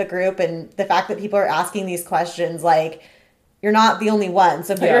Facebook group and the fact that people are asking these questions, like you're not the only one.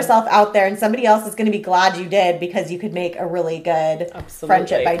 So put yourself out there and somebody else is going to be glad you did because you could make a really good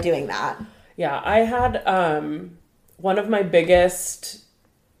friendship by doing that. Yeah. I had, one of my biggest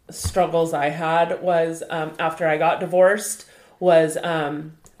struggles I had was, after I got divorced was,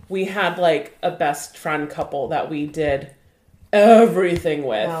 we had like a best friend couple that we did everything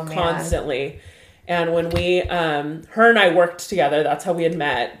with constantly. And when we, her and I worked together, that's how we had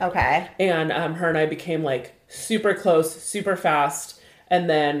met. Okay. And her and I became like super close, super fast. And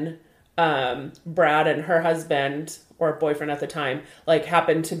then Brad and her husband or boyfriend at the time, like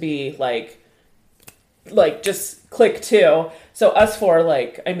happened to be like just click too. So us four,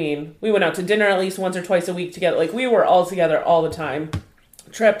 like, I mean, we went out to dinner at least once or twice a week together. Like we were all together all the time.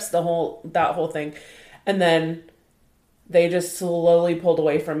 Trips, that whole thing. And then they just slowly pulled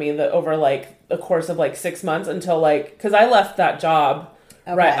away from me over like the course of like 6 months until like, because I left that job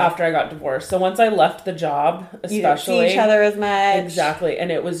right after I got divorced. So once I left the job, especially, you didn't see each other as much. Exactly.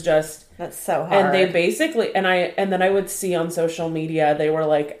 And it was just, that's so hard. And they basically, and then I would see on social media, they were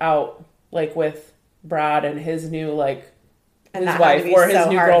like out like with Brad and his new like his wife or his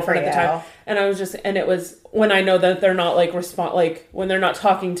new girlfriend at the time. And I was just, and it was when I know that they're not like when they're not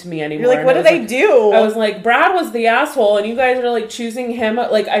talking to me anymore. You're like, what do they do? I was like, Brad was the asshole and you guys are like choosing him.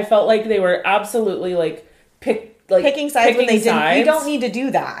 Like I felt like they were absolutely like picking sides when they didn't. You don't need to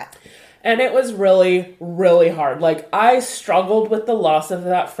do that. And it was really, really hard. Like I struggled with the loss of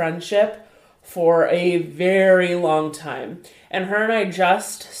that friendship for a very long time. And her and I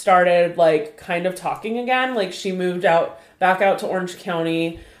just started like kind of talking again. Like she moved back out to Orange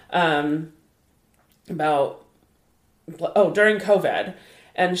County during COVID.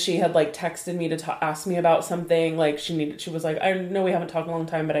 And she had like texted me to ask me about something. Like she was like, I know we haven't talked in a long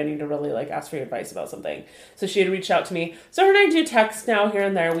time, but I need to really like ask for your advice about something. So she had reached out to me. So her and I do text now here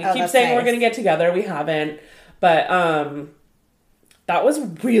and there. We keep saying we're going to get together. We haven't, but, that was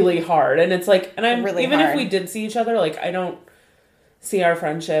really hard. And it's like, and I'm really even hard. If we did see each other, like I don't see our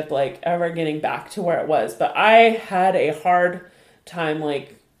friendship like ever getting back to where it was, but I had a hard time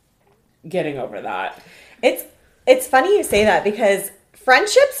like getting over that. It's funny you say that because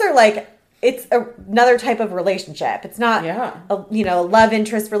friendships are like, it's another type of relationship. It's not a love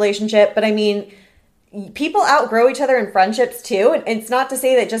interest relationship, but I mean, people outgrow each other in friendships too. And it's not to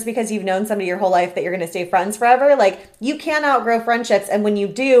say that just because you've known somebody your whole life that you're going to stay friends forever. Like you can outgrow friendships. And when you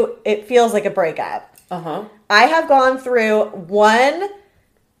do, it feels like a breakup. Uh-huh. I have gone through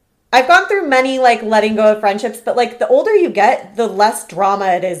many like letting go of friendships, but like the older you get, the less drama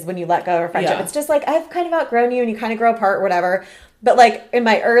it is when you let go of a friendship. Yeah. It's just like, I've kind of outgrown you and you kind of grow apart or whatever. But like in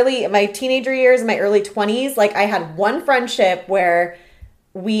my teenager years, in my early 20s, like I had one friendship where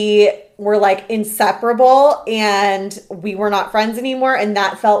we were like inseparable and we were not friends anymore. And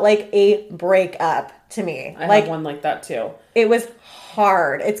that felt like a breakup to me. I had one like that too. It was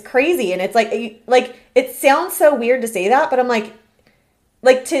hard. It's crazy. And it's like it sounds so weird to say that, but I'm like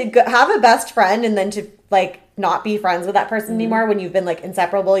to have a best friend and then to like not be friends with that person anymore when you've been like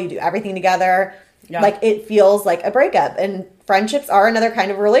inseparable, you do everything together. Yeah. Like, it feels like a breakup. And friendships are another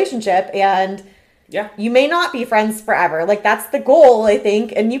kind of relationship. And yeah, you may not be friends forever. Like, that's the goal, I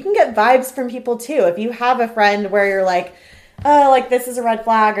think. And you can get vibes from people, too. If you have a friend where you're like, oh, like, this is a red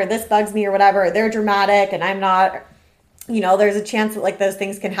flag, or this bugs me, or whatever, they're dramatic and I'm not, you know, there's a chance that, like, those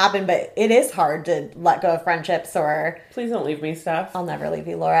things can happen. But it is hard to let go of friendships, or... Please don't leave me, Steph. I'll never leave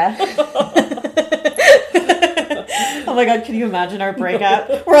you, Laura. Oh my God, can you imagine our breakup?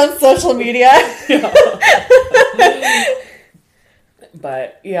 No. We're on social media. Yeah.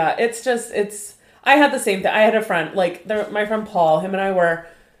 But yeah, I had the same thing. I had a friend, like my friend Paul, him and I were,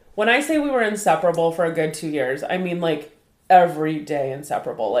 when I say we were inseparable for a good 2 years, I mean like every day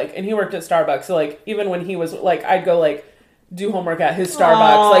inseparable. Like, and he worked at Starbucks. So like, even when he was like, I'd go like do homework at his Starbucks.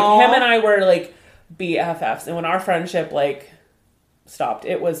 Aww. Like him and I were like BFFs. And when our friendship like stopped,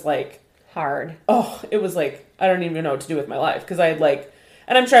 it was like, hard. Oh, it was like, I don't even know what to do with my life. Because I had like,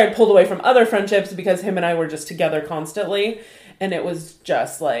 and I'm sure I'd pulled away from other friendships because him and I were just together constantly. And it was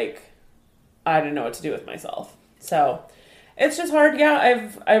just like, I didn't know what to do with myself. So it's just hard.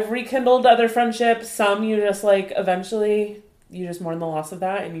 Yeah, I've rekindled other friendships. Some you just like, eventually you just mourn the loss of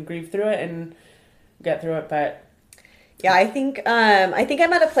that and you grieve through it and get through it. But yeah, I think I'm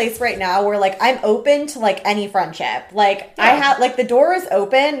at a place right now where like I'm open to like any friendship. Like yeah. I have like the door is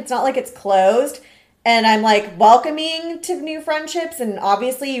open. It's not like it's closed, and I'm like welcoming to new friendships. And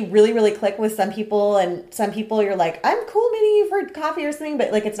obviously, you really really click with some people, and some people you're like I'm cool meeting you for coffee or something,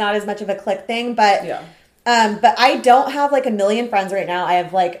 but like it's not as much of a click thing. But yeah. But I don't have like a million friends right now. I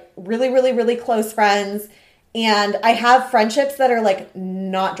have like really really really close friends. And I have friendships that are like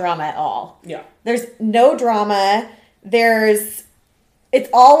not drama at all. Yeah. There's no drama. It's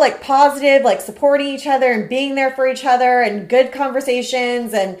all like positive, like supporting each other and being there for each other and good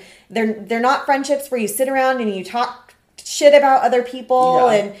conversations. And they're not friendships where you sit around and you talk shit about other people.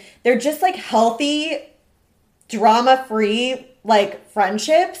 Yeah. And they're just like healthy, drama-free like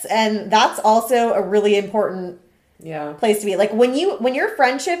friendships. And that's also a really important place to be. Like when your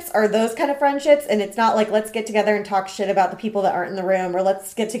friendships are those kind of friendships, and it's not like let's get together and talk shit about the people that aren't in the room, or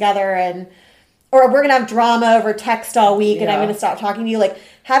let's get together and or we're gonna have drama over text all week and I'm gonna stop talking to you. Like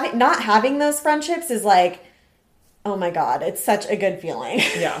not having those friendships is like, oh my God, it's such a good feeling.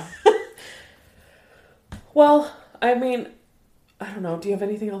 Yeah. Well, I mean, I don't know. Do you have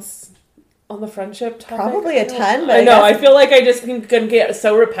anything else on the friendship topic? Probably a ton, but I know. I feel like I just can get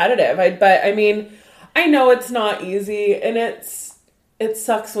so repetitive. But I mean, I know it's not easy, and it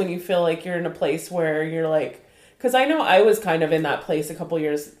sucks when you feel like you're in a place where you're like, because I know I was kind of in that place a couple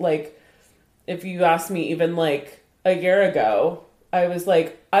years, like. If you asked me even like a year ago, I was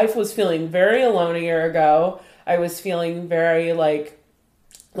feeling very alone a year ago. I was feeling very like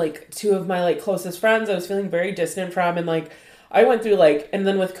two of my like closest friends I was feeling very distant from. And like, I went through like, and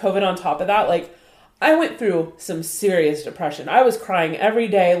then with COVID on top of that, like I went through some serious depression. I was crying every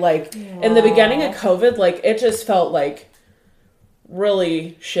day. Like Aww. In the beginning of COVID, like it just felt like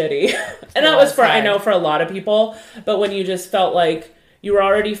really shitty. And that was I know for a lot of people, but when you just felt like, you were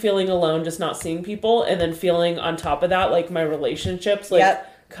already feeling alone, just not seeing people. And then feeling on top of that, like my relationships, like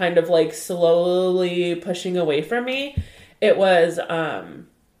kind of like slowly pushing away from me. It was a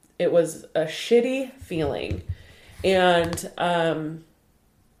shitty feeling. And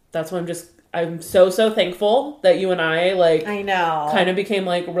that's why I'm so thankful that you and I I know kind of became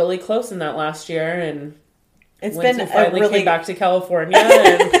like really close in that last year. And it's been finally came back to California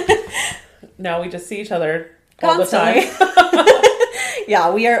and now we just see each other all constantly. The time.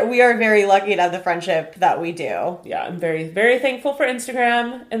 Yeah, we are very lucky to have the friendship that we do. Yeah, I'm very, very thankful for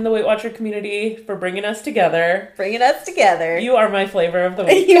Instagram and the Weight Watcher community for bringing us together. You are my flavor of the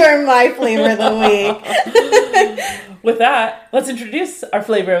week. You are my flavor of the week. With that, let's introduce our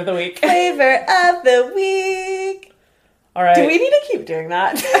flavor of the week. Flavor of the week. All right. Do we need to keep doing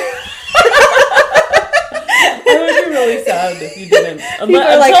that? I would be really sad if you didn't. People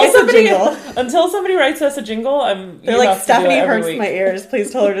are like, it's a jingle. Until somebody writes us a jingle, they're like, Stephanie hurts my ears.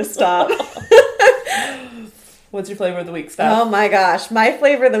 Please tell her to stop. What's your flavor of the week, Steph? Oh my gosh. My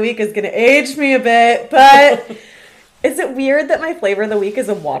flavor of the week is going to age me a bit, but is it weird that my flavor of the week is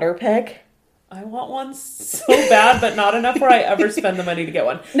a water pick? I want one so bad, but not enough where I ever spend the money to get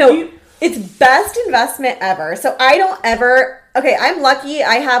one. No, it's best investment ever. So I don't ever... Okay, I'm lucky.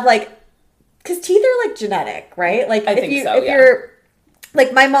 I have like... Because teeth are like genetic, right? Like I think so, you're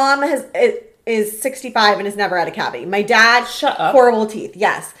like my mom is 65 and has never had a cavity. My dad, horrible teeth.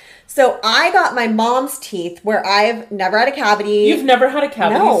 Yes. So I got my mom's teeth where I've never had a cavity. You've never had a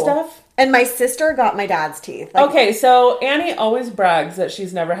cavity, Steph? And my sister got my dad's teeth. Like, okay, so Annie always brags that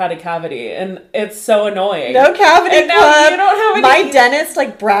she's never had a cavity, and it's so annoying. No cavity and club. Now you don't have any. My dentist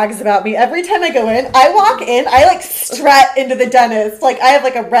like brags about me every time I go in. I walk in, I like strut into the dentist, like I have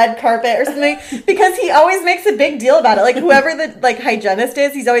like a red carpet or something, because he always makes a big deal about it. Like whoever the like hygienist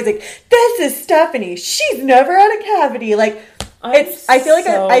is, he's always like, "This is Stephanie. She's never had a cavity." Like. I feel like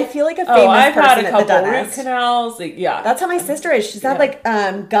a famous I've person had a at couple the dentist. root canals. Like, yeah, that's how my sister is. She's had like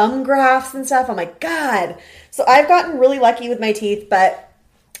gum grafts and stuff. I'm like, God. So I've gotten really lucky with my teeth, but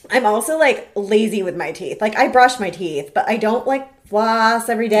I'm also like lazy with my teeth. Like I brush my teeth, but I don't like floss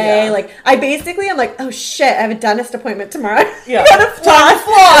every day. Yeah. Like I'm like, oh shit, I have a dentist appointment tomorrow. Yeah, gotta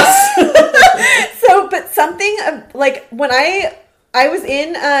floss. So, but something like when I was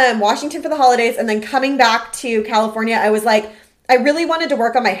in Washington for the holidays and then coming back to California, I was like, I really wanted to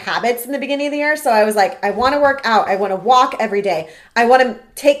work on my habits in the beginning of the year. So I was like, I want to work out. I want to walk every day. I want to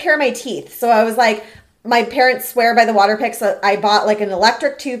take care of my teeth. So I was like, my parents swear by the water pick. So I bought like an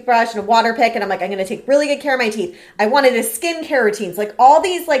electric toothbrush and a water pick. And I'm like, I'm going to take really good care of my teeth. I wanted a skincare routine. So like all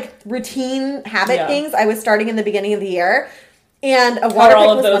these like routine habit things I was starting in the beginning of the year. And a water pick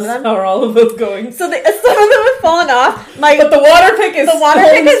was one of them. How are all of those going? So some of them have fallen off. But the water pick is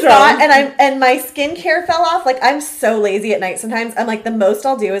not, and my skincare fell off. Like I'm so lazy at night sometimes. I'm like the most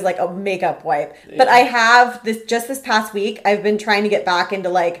I'll do is like a makeup wipe. Yeah. But I have this past week. I've been trying to get back into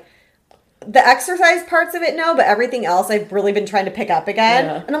like the exercise parts of it. No, but everything else I've really been trying to pick up again.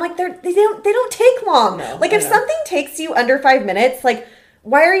 Yeah. And I'm like they don't take long. No, like if something takes you under 5 minutes, like.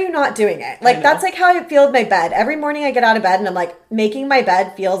 Why are you not doing it? Like, that's like how I feel with my bed. Every morning I get out of bed and I'm like, making my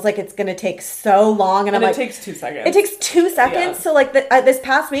bed feels like it's going to take so long. And I'm like, it takes 2 seconds. It takes 2 seconds. Yeah. So like this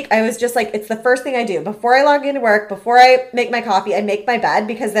past week, I was just like, it's the first thing I do. Before I log into work, before I make my coffee, I make my bed.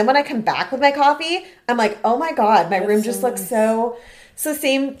 Because then when I come back with my coffee, I'm like, oh my God, my room just looks so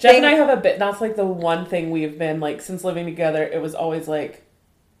same Jeff thing. and I have a bit, that's like the one thing we've been like, since living together, it was always like,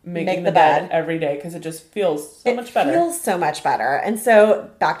 making the bed every day because it just feels so much better. It feels so much better. And so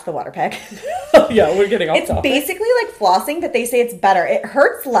back to the water pick. Yeah, we're getting off topic. It's basically like flossing, but they say it's better. It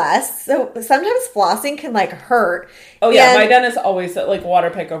hurts less. So sometimes flossing can like hurt. Oh yeah, my dentist always said like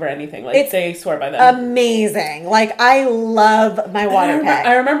water pick over anything. Like they swear by them. Amazing. Like I love my water pick.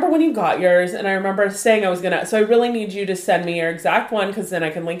 I remember when you got yours, and I remember saying I was gonna. So I really need you to send me your exact one because then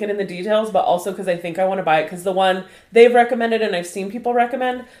I can link it in the details. But also because I think I want to buy it because the one they've recommended and I've seen people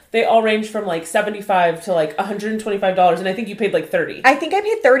recommend, they all range from like $75 to like $125, and I think you paid like $30. I think I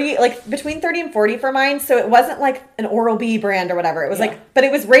paid $30, like between $30 and $40 for mine. So it wasn't like an Oral-B brand or whatever. It was but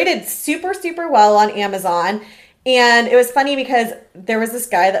it was rated super, super well on Amazon. And it was funny because there was this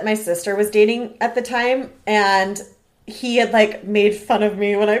guy that my sister was dating at the time, and he had like made fun of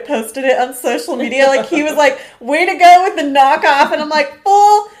me when I posted it on social media. Like he was like, "Way to go with the knockoff," and I'm like,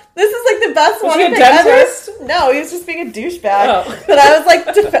 "Fool, this is like the best one ever." No, he was just being a douchebag. Oh. But I was like,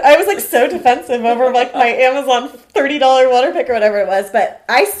 I was like so defensive over like my Amazon $30 water pick or whatever it was. But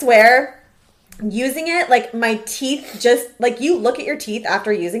I swear. Using it, like my teeth just like you look at your teeth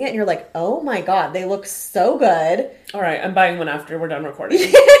after using it and you're like, oh my God, they look so good. All right, I'm buying one after we're done recording.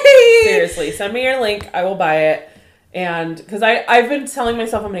 Seriously, send me your link. I will buy it. And because I've been telling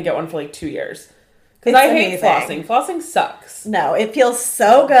myself I'm going to get one for like 2 years. Because I hate flossing. Flossing sucks. No, it feels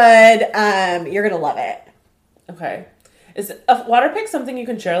so good. You're going to love it. Okay. Is a water pick something you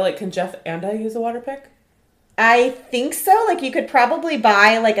can share? Like, can Jeff and I use a water pick? I think so. Like you could probably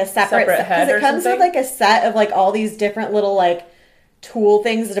buy like a separate head because it comes with like a set of like all these different little like tool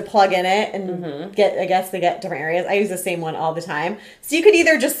things to plug in it and I guess they get different areas. I use the same one all the time. So you could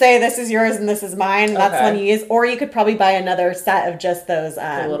either just say this is yours and this is mine and that's the one you use, or you could probably buy another set of just those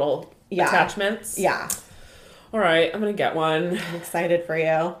the little attachments. Yeah. All right, I'm going to get one. I'm excited for you.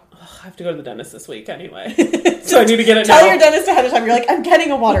 I have to go to the dentist this week anyway. So I need to get it now. Tell your dentist ahead of time. You're like, I'm getting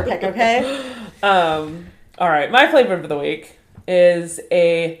a water pick, okay? All right, my flavor of the week is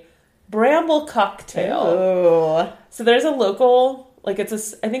a bramble cocktail. Ooh. So there's a local, like I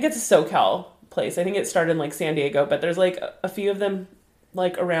think it's a SoCal place. I think it started in like San Diego, but there's like a few of them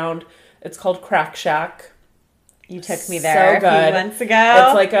like around. It's called Crack Shack. You took me there a few months ago.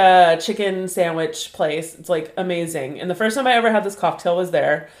 It's like a chicken sandwich place. It's like amazing. And the first time I ever had this cocktail was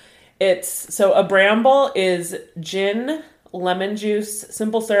there. So a bramble is gin, lemon juice,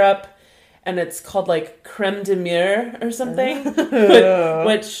 simple syrup, and it's called like creme de mure or something,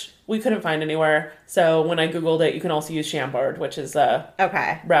 which we couldn't find anywhere. So when I Googled it, you can also use Chambord, which is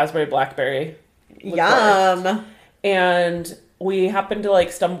raspberry blackberry liqueur. Yum. And we happened to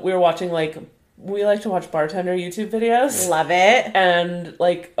like we were watching like we like to watch bartender YouTube videos. Love it. And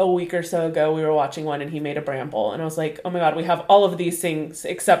like a week or so ago, we were watching one and he made a bramble. And I was like, oh my God, we have all of these things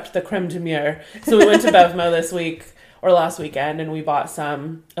except the creme de mure. So we went to Bevmo this week or last weekend and we bought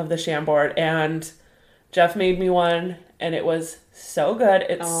some of the Chambord. And Jeff made me one and it was so good.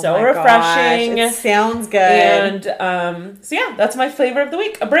 It's so refreshing. Gosh, it sounds good. And so yeah, that's my flavor of the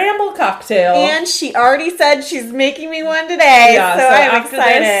week. A bramble cocktail. And she already said she's making me one today. Yeah, so I'm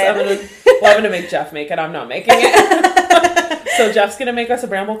excited. I'm gonna make Jeff make it. I'm not making it. So Jeff's gonna make us a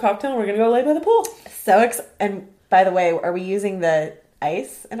bramble cocktail and we're gonna go lay by the pool. And by the way, are we using the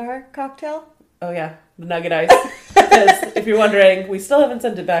ice in our cocktail? Oh yeah, the nugget ice. Because if you're wondering, we still haven't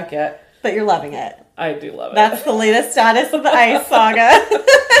sent it back yet. But you're loving it. I do love it. That's the latest status of the ice saga.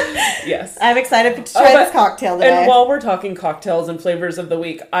 Yes. I'm excited to try this cocktail today. And while we're talking cocktails and flavors of the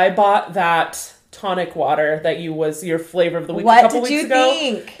week, I bought that tonic water that was your flavor of the week a couple weeks ago. What did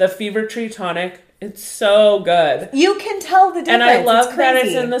you think? The Fever Tree tonic. It's so good. You can tell the difference. And I love that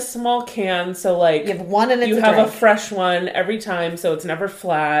it's in the small can, so like you have one and you have a fresh one every time, so it's never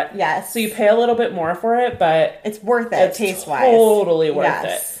flat. Yes. So you pay a little bit more for it, but it's worth it taste-wise. Totally worth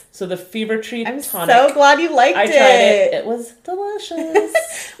it. So the Fever Tree tonic. I'm so glad you liked it. I tried it. It was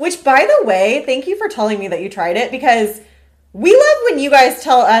delicious. Which, by the way, thank you for telling me that you tried it, because we love when you guys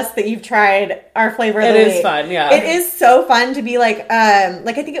tell us that you've tried our flavor of the week. It is fun, yeah. It is so fun to be like I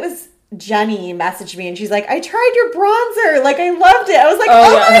think it was Jenny messaged me and she's like, I tried your bronzer. Like, I loved it. I was like,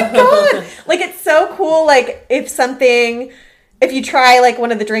 my God. Like, it's so cool. Like, if you try like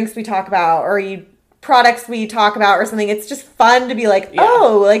one of the drinks we talk about or products we talk about or something, it's just fun to be like,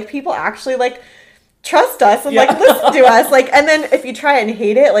 like people actually like trust us and like listen to us. Like, and then if you try it and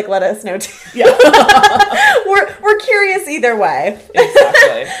hate it, like let us know too. Yeah. we're curious either way.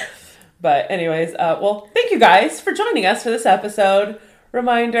 Exactly. But anyways, well, thank you guys for joining us for this episode.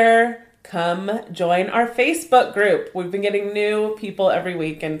 Reminder, come join our Facebook group. We've been getting new people every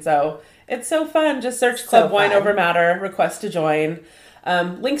week, and so it's so fun. Just search Club Wine Over Matter, request to join.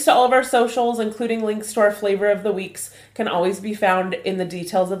 Links to all of our socials, including links to our flavor of the weeks, can always be found in the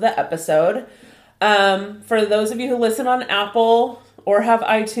details of the episode. For those of you who listen on Apple or have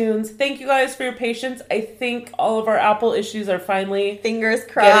iTunes, thank you guys for your patience. I think all of our Apple issues are finally fingers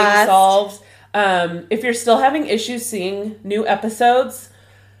crossed getting solved. If you're still having issues seeing new episodes,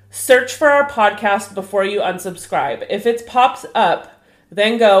 search for our podcast before you unsubscribe. If it pops up,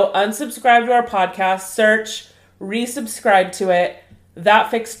 then go unsubscribe to our podcast, search, resubscribe to it.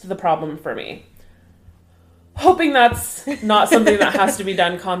 That fixed the problem for me. Hoping that's not something that has to be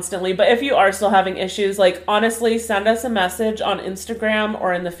done constantly, but if you are still having issues, like honestly, send us a message on Instagram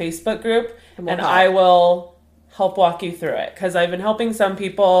or in the Facebook group, and I will help walk you through it. Because I've been helping some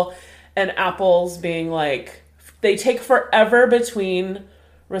people, and Apple's being like, they take forever between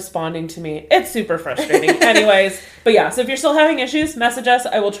responding to me. It's super frustrating. Anyways, but yeah, so if you're still having issues, message us.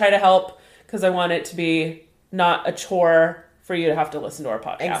 I will try to help because I want it to be not a chore for you to have to listen to our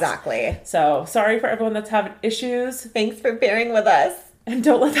podcast. Exactly. So sorry for everyone that's having issues. Thanks for bearing with us. And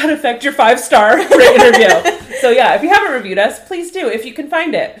don't let that affect your 5-star rate review. So yeah, if you haven't reviewed us, please do if you can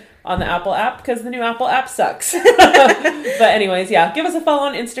find it on the Apple app, because the new Apple app sucks. But anyways, yeah, give us a follow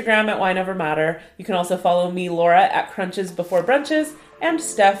on Instagram at Wine Over Matter. You can also follow me, Laura, at Crunches Before Brunches, and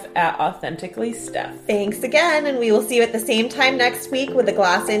Steph at Authentically Steph. Thanks again, and we will see you at the same time next week with a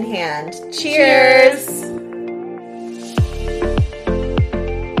glass in hand. Cheers!